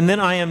him, and then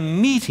I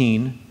am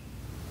meeting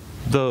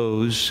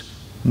those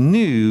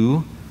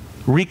new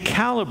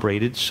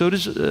recalibrated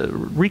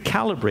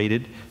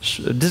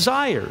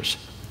desires.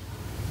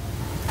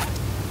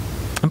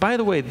 And by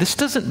the way, this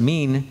doesn't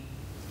mean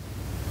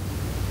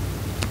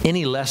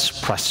any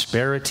less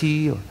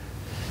prosperity or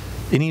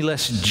any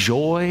less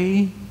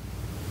joy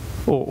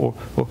or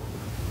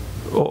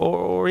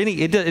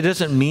any, it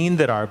doesn't mean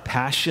that our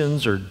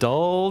passions are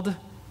dulled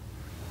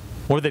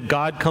or that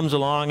God comes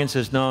along and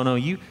says, no,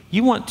 you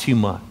want too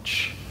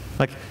much.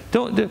 Like,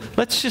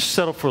 let's just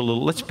settle for a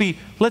little. Let's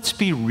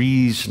be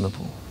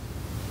reasonable.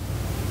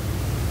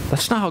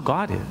 That's not how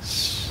God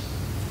is.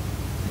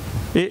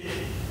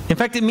 In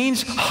fact, it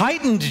means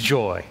heightened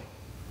joy.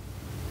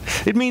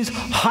 It means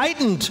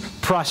heightened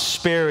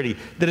prosperity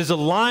that is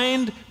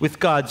aligned with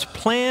God's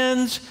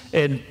plans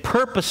and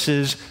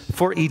purposes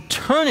for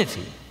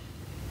eternity.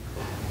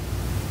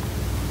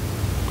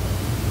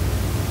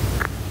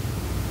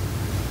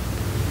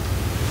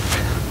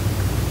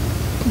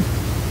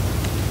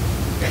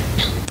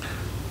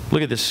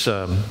 Look at this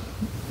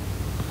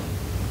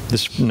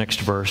this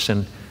next verse,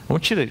 and I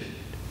want you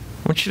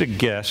to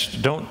guess.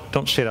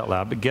 Don't say it out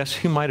loud, but guess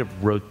who might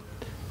have wrote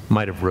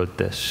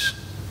this.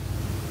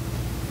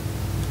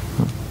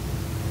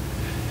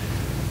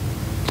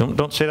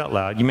 Don't say it out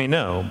loud. You may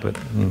know, but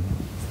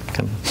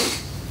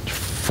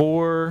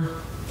for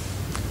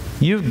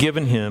you have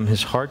given him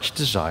his heart's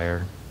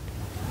desire.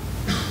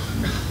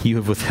 You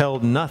have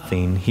withheld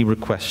nothing he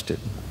requested.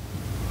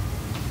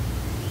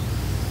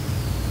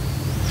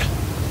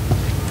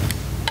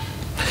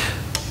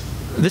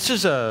 This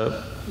is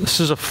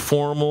a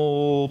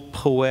formal,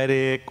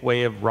 poetic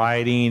way of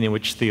writing in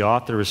which the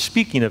author is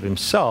speaking of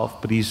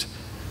himself, but he's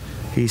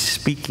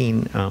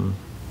speaking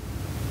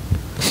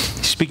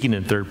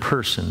in third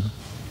person.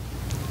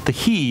 The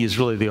he is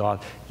really the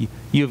author.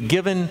 You have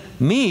given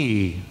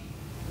me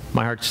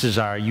my heart's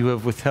desire. You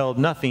have withheld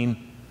nothing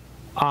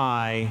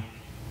I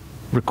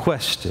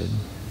requested.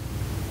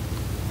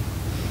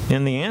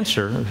 And the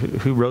answer,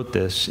 who wrote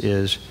this,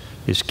 is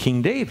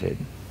King David.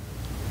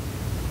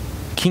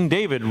 King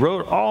David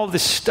wrote all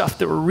this stuff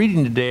that we're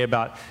reading today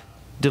about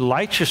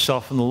delight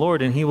yourself in the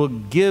Lord and he will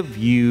give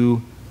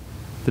you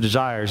the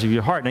desires of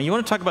your heart. Now you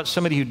want to talk about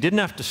somebody who didn't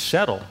have to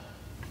settle.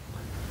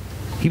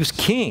 He was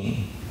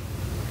king.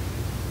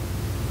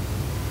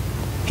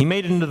 He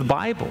made it into the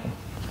Bible.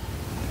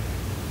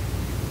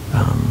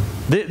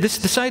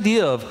 This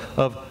idea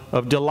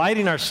of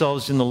delighting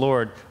ourselves in the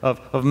Lord,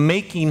 of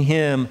making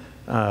him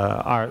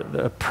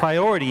our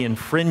priority in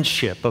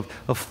friendship, of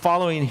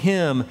following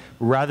him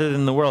rather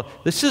than the world.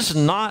 This is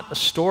not a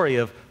story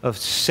of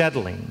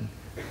settling,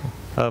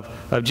 of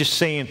just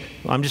saying,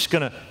 I'm just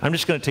gonna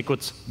take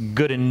what's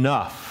good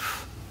enough.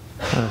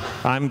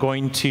 I'm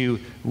going to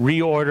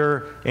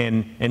reorder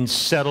and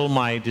settle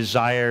my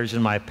desires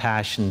and my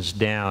passions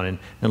down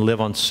and live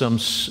on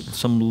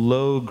some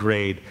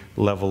low-grade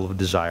level of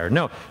desire.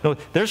 No,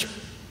 there's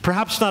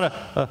perhaps not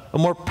a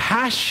more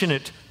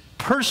passionate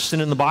person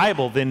in the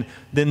Bible than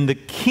the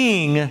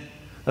king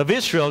of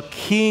Israel,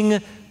 King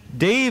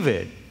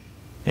David.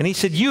 And he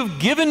said, you have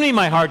given me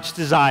my heart's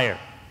desire.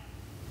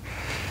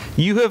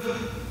 You have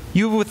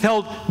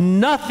withheld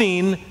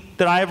nothing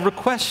that I have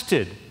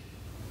requested.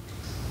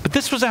 But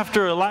this was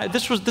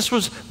this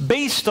was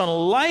based on a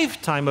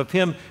lifetime of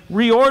him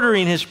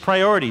reordering his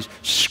priorities,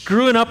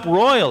 screwing up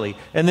royally,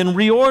 and then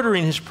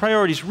reordering his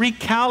priorities,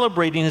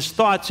 recalibrating his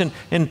thoughts,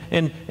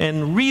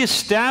 and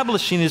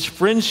reestablishing his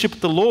friendship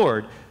with the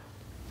Lord.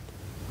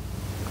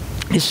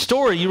 His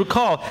story, you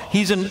recall,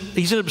 he's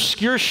an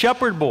obscure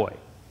shepherd boy.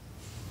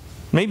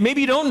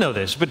 Maybe you don't know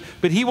this,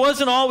 but he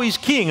wasn't always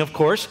king, of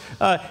course.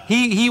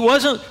 He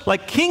wasn't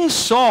like King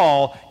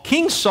Saul.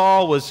 King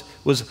Saul was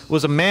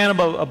a man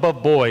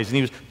above boys, and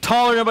he was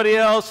taller than everybody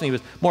else, and he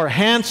was more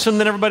handsome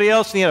than everybody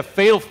else, and he had a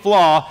fatal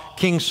flaw,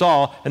 King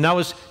Saul, and that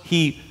was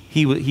he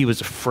was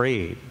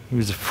afraid. He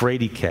was a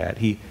fraidy cat.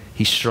 He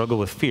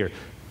struggled with fear.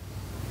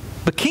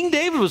 But King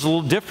David was a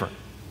little different.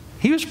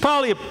 He was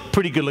probably a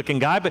pretty good-looking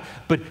guy,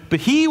 but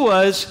he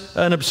was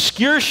an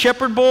obscure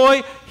shepherd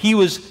boy. He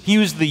was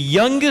the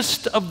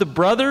youngest of the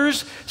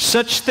brothers,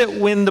 such that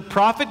when the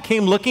prophet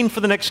came looking for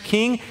the next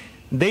king,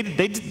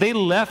 they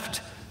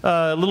left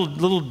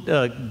little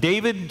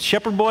David,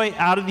 shepherd boy,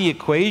 out of the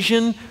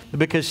equation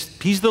because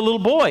he's the little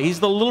boy. He's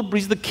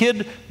the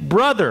kid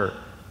brother.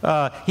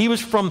 He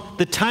was from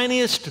the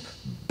tiniest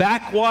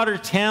backwater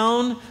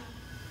town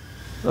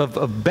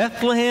of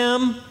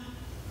Bethlehem.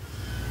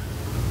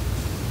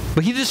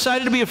 But he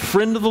decided to be a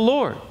friend of the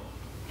Lord.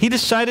 He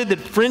decided that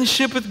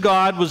friendship with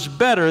God was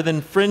better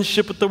than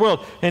friendship with the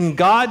world. And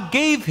God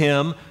gave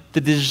him the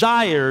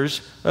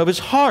desires of his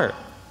heart.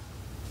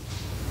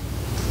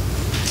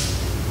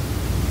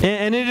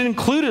 And it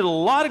included a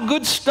lot of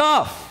good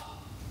stuff.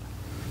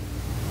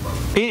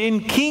 In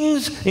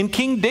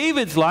King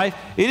David's life,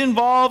 it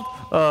involved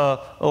a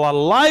lot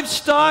of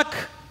livestock,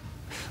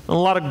 a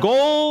lot of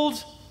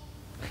gold,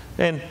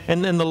 and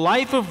the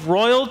life of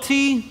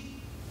royalty.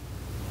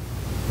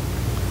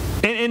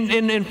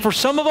 And for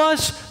some of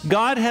us,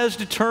 God has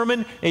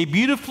determined a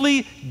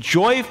beautifully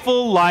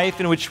joyful life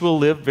in which we'll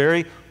live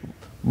very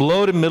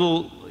low to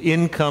middle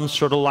income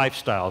sort of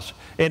lifestyles.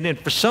 And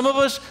for some of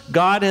us,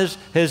 God has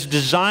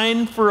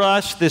designed for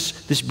us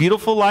this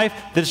beautiful life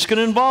that's going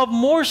to involve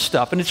more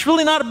stuff. And it's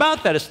really not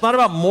about that. It's not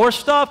about more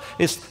stuff.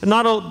 It's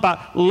not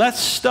about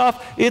less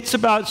stuff. It's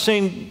about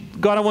saying,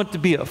 God, I want to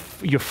be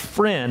your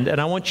friend, and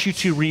I want you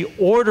to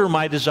reorder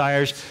my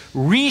desires,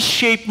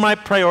 reshape my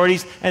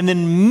priorities, and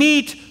then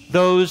meet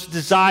those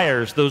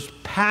desires, those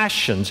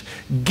passions.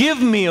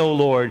 Give me, O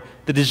Lord,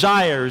 the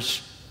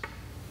desires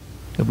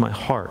of my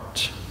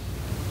heart.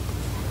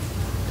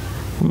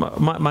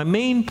 My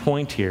main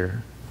point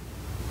here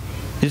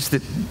is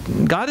that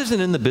God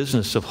isn't in the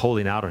business of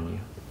holding out on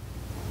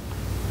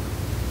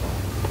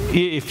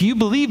you. If you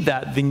believe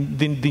that,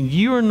 then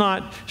you're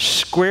not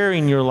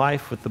squaring your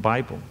life with the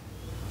Bible.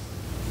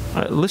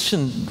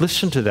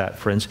 Listen to that,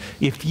 friends.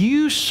 If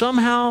you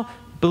somehow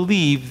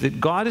believe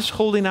that God is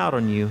holding out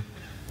on you,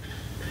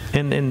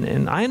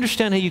 and I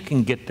understand how you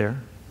can get there,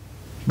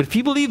 but if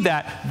you believe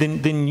that,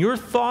 then your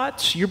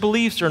thoughts, your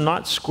beliefs are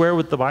not square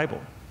with the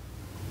Bible.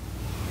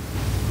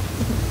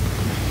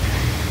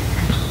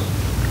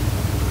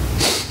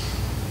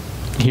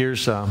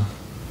 Here's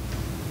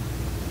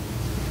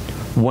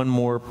one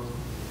more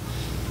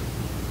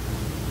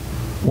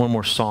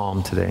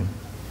psalm today.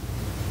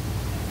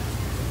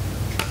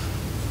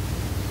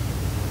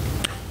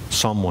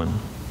 Psalm 1.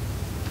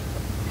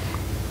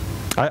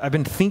 I've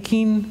been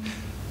thinking,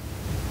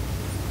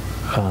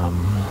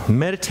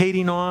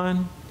 meditating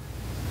on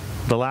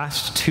the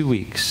last 2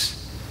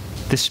 weeks,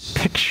 this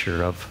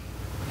picture of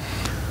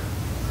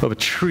a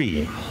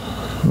tree.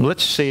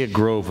 Let's say a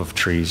grove of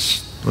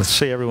trees. Let's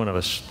say every one of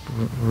us,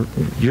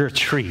 you're a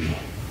tree,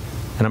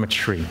 and I'm a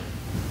tree.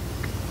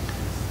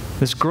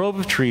 This grove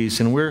of trees,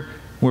 and we're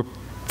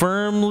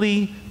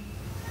firmly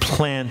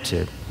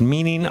planted,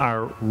 meaning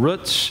our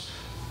roots,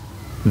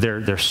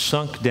 they're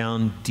sunk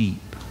down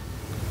deep.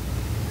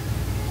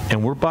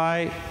 And we're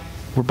by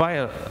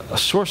a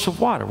source of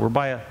water. We're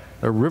by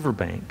a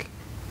riverbank.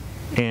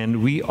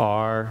 And we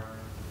are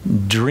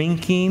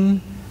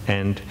drinking,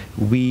 and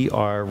we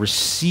are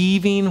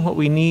receiving what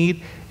we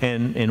need.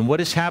 And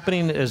what is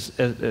happening is,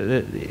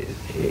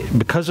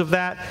 because of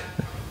that,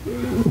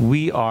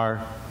 we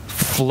are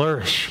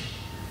flourishing.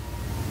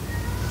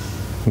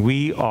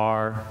 We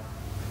are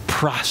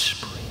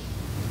prospering.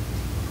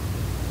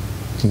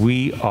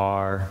 We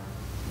are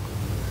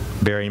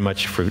bearing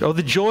much fruit. Oh,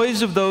 the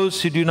joys of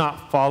those who do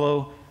not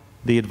follow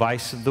the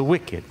advice of the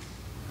wicked.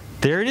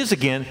 There it is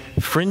again,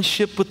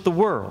 friendship with the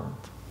world.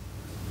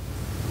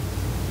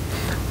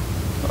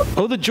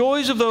 Oh, the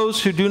joys of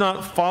those who do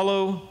not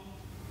follow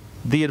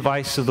the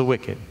advice of the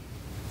wicked.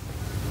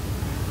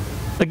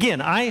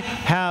 Again, I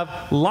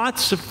have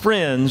lots of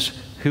friends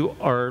who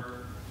are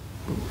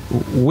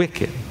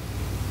wicked.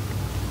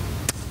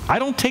 I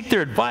don't take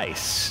their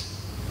advice.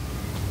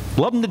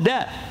 Love them to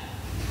death.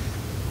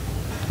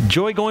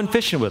 Enjoy going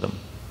fishing with them.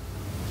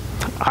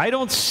 I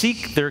don't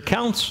seek their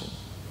counsel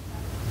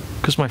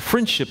because my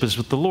friendship is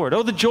with the Lord.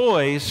 Oh, the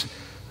joys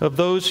of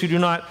those who do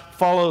not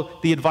follow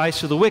the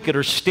advice of the wicked,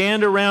 or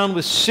stand around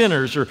with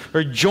sinners,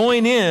 or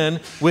join in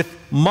with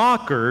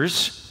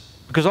mockers,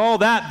 because all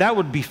that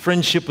would be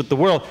friendship with the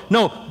world.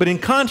 No, but in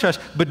contrast,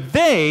 but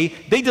they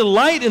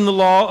delight in the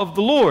law of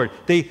the Lord.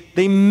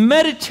 They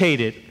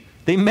meditate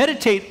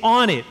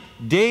on it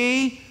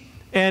day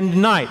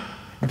and night.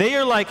 They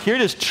are like, here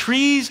it is,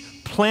 trees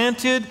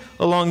planted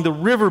along the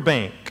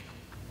riverbank,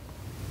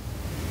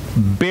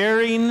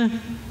 bearing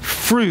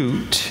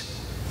fruit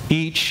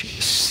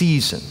each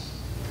season.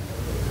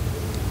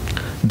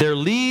 Their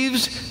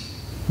leaves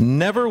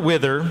never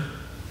wither,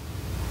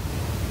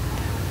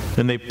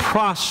 and they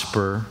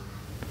prosper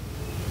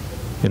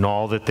in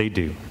all that they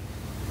do.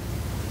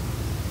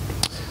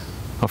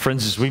 Now,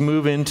 friends, as we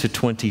move into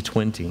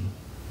 2020,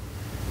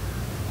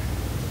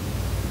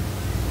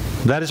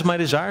 that is my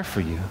desire for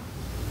you,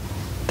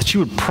 that you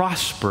would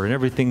prosper in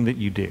everything that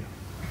you do.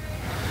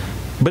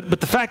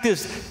 But the fact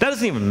is, that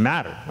doesn't even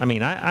matter. I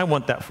mean, I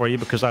want that for you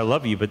because I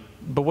love you, but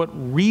what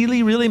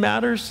really, really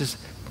matters is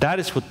that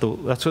is what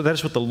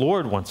the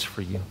Lord wants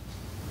for you.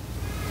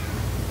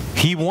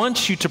 He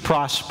wants you to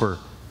prosper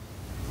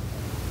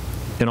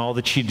in all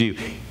that you do.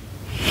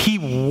 He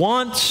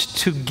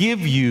wants to give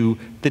you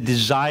the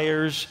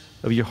desires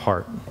of your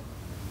heart.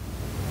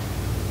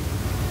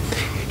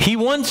 He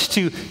wants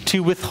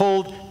to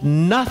withhold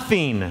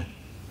nothing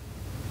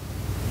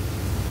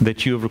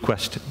that you have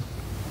requested.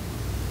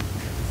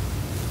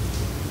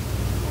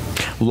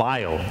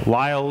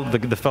 Lyle,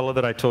 the fellow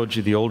that I told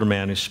you, the older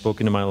man who's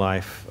spoken to my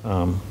life,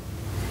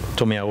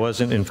 told me I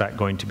wasn't, in fact,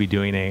 going to be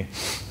doing a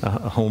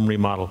home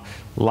remodel.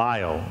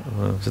 Lyle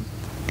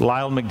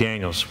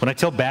McDaniels. When I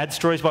tell bad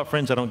stories about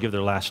friends, I don't give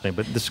their last name,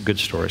 but this is a good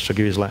story, so I'll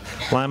give you his last.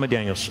 Lyle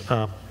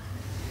McDaniels.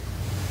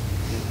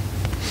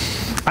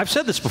 I've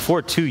said this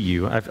before to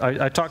you.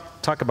 I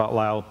talk about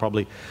Lyle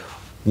probably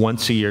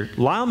once a year.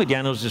 Lyle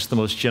McDaniel is just the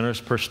most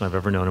generous person I've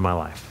ever known in my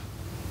life.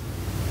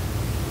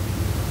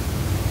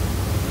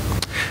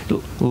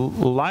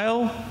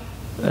 Lyle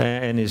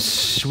and his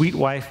sweet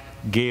wife,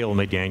 Gail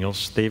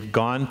McDaniels, they've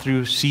gone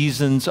through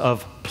seasons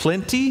of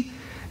plenty,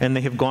 and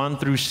they have gone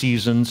through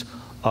seasons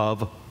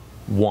of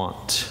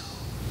want.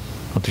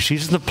 Gone through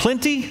seasons of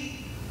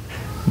plenty,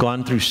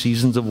 gone through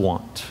seasons of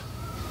want.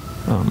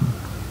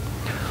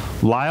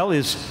 Lyle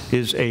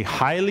is a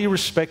highly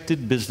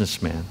respected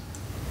businessman.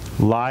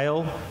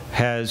 Lyle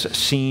has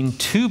seen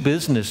two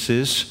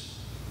businesses.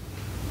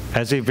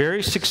 As a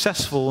very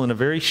successful and a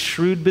very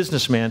shrewd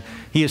businessman,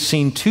 he has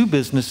seen two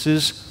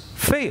businesses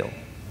fail.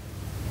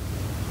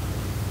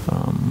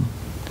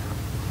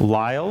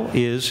 Lyle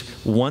is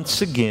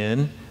once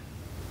again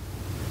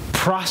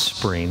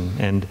prospering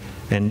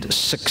and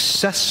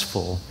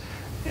successful,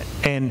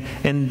 and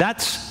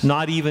that's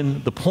not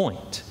even the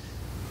point.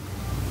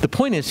 The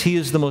point is he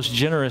is the most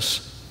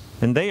generous,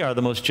 and they are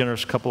the most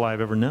generous couple I've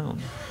ever known.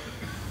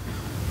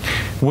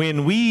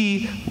 When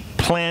we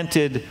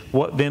planted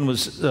what then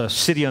was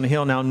City on a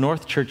Hill, now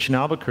North Church in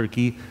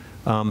Albuquerque,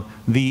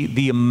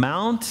 the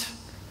amount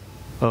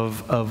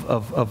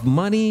of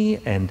money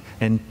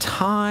and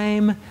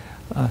time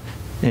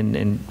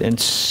and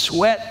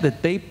sweat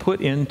that they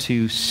put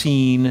into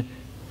seeing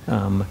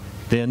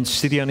then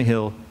City on a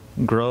Hill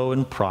grow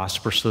and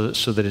prosper so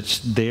that it's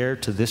there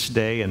to this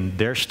day, and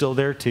they're still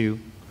there too.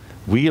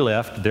 We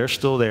left, they're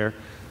still there.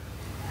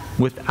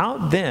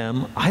 Without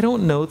them, I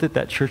don't know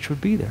that church would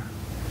be there.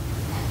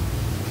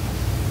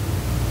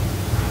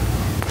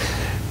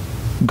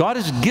 God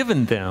has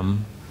given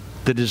them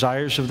the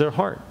desires of their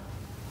heart.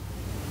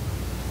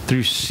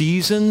 Through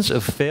seasons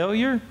of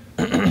failure,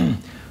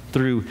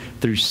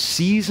 through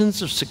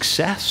seasons of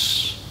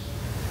success,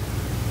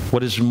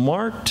 what has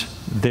marked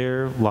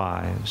their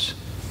lives,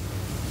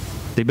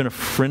 they've been a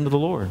friend of the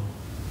Lord.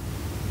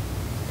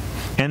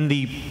 And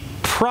the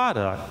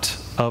product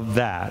of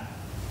that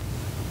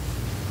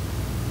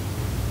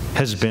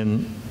has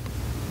been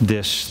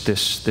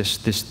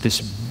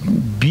this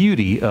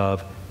beauty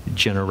of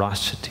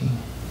generosity.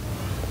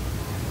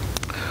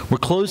 We're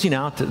closing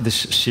out this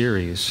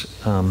series.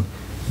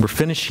 We're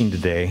finishing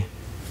today,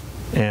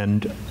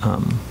 and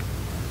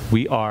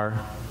we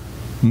are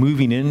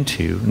moving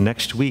into,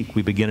 next week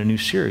we begin a new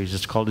series.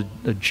 It's called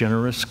A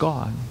Generous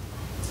God.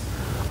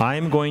 I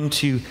am going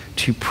to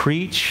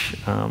preach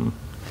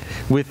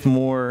with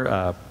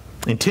more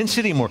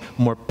intensity,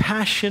 more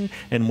passion,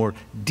 and more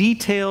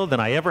detail than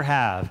I ever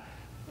have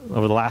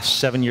over the last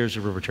 7 years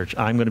of River Church.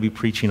 I'm going to be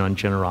preaching on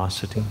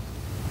generosity.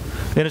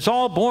 And it's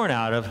all born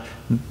out of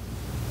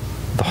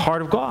the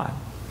heart of God.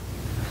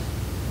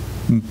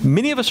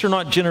 Many of us are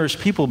not generous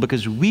people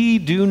because we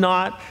do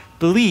not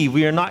believe,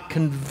 we are not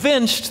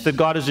convinced that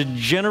God is a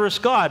generous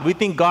God. We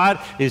think God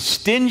is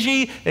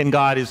stingy and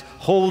God is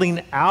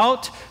holding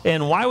out.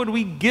 And why would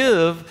we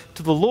give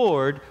to the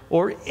Lord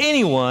or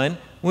anyone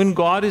when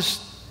God is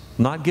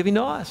not giving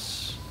to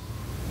us?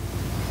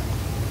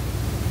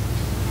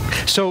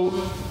 So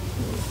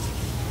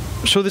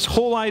this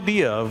whole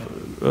idea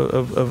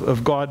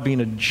of God being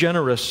a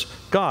generous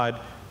God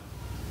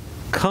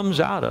comes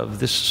out of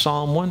this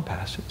Psalm 1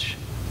 passage.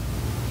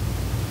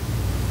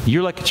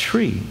 You're like a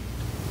tree,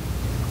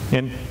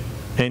 and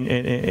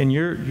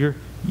your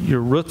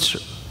roots,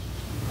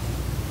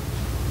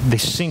 they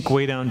sink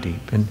way down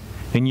deep, and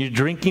you're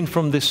drinking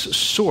from this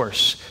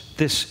source,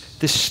 this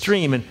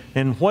stream.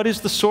 And what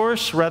is the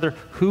source? Rather,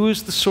 who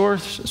is the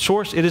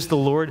source? It is the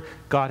Lord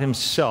God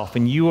Himself.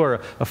 And you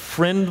are a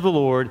friend of the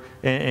Lord,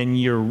 and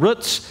your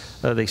roots,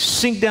 they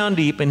sink down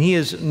deep, and He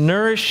is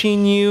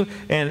nourishing you.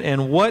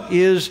 And what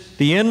is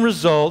the end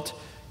result?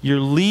 Your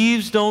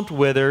leaves don't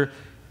wither.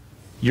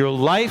 Your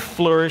life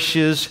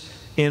flourishes.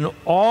 In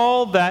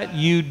all that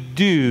you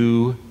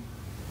do,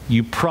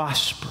 you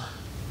prosper.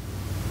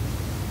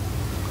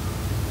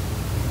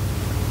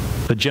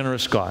 A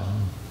generous God.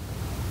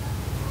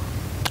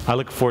 I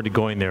look forward to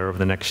going there over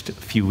the next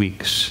few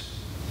weeks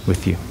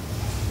with you.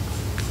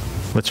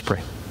 Let's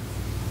pray.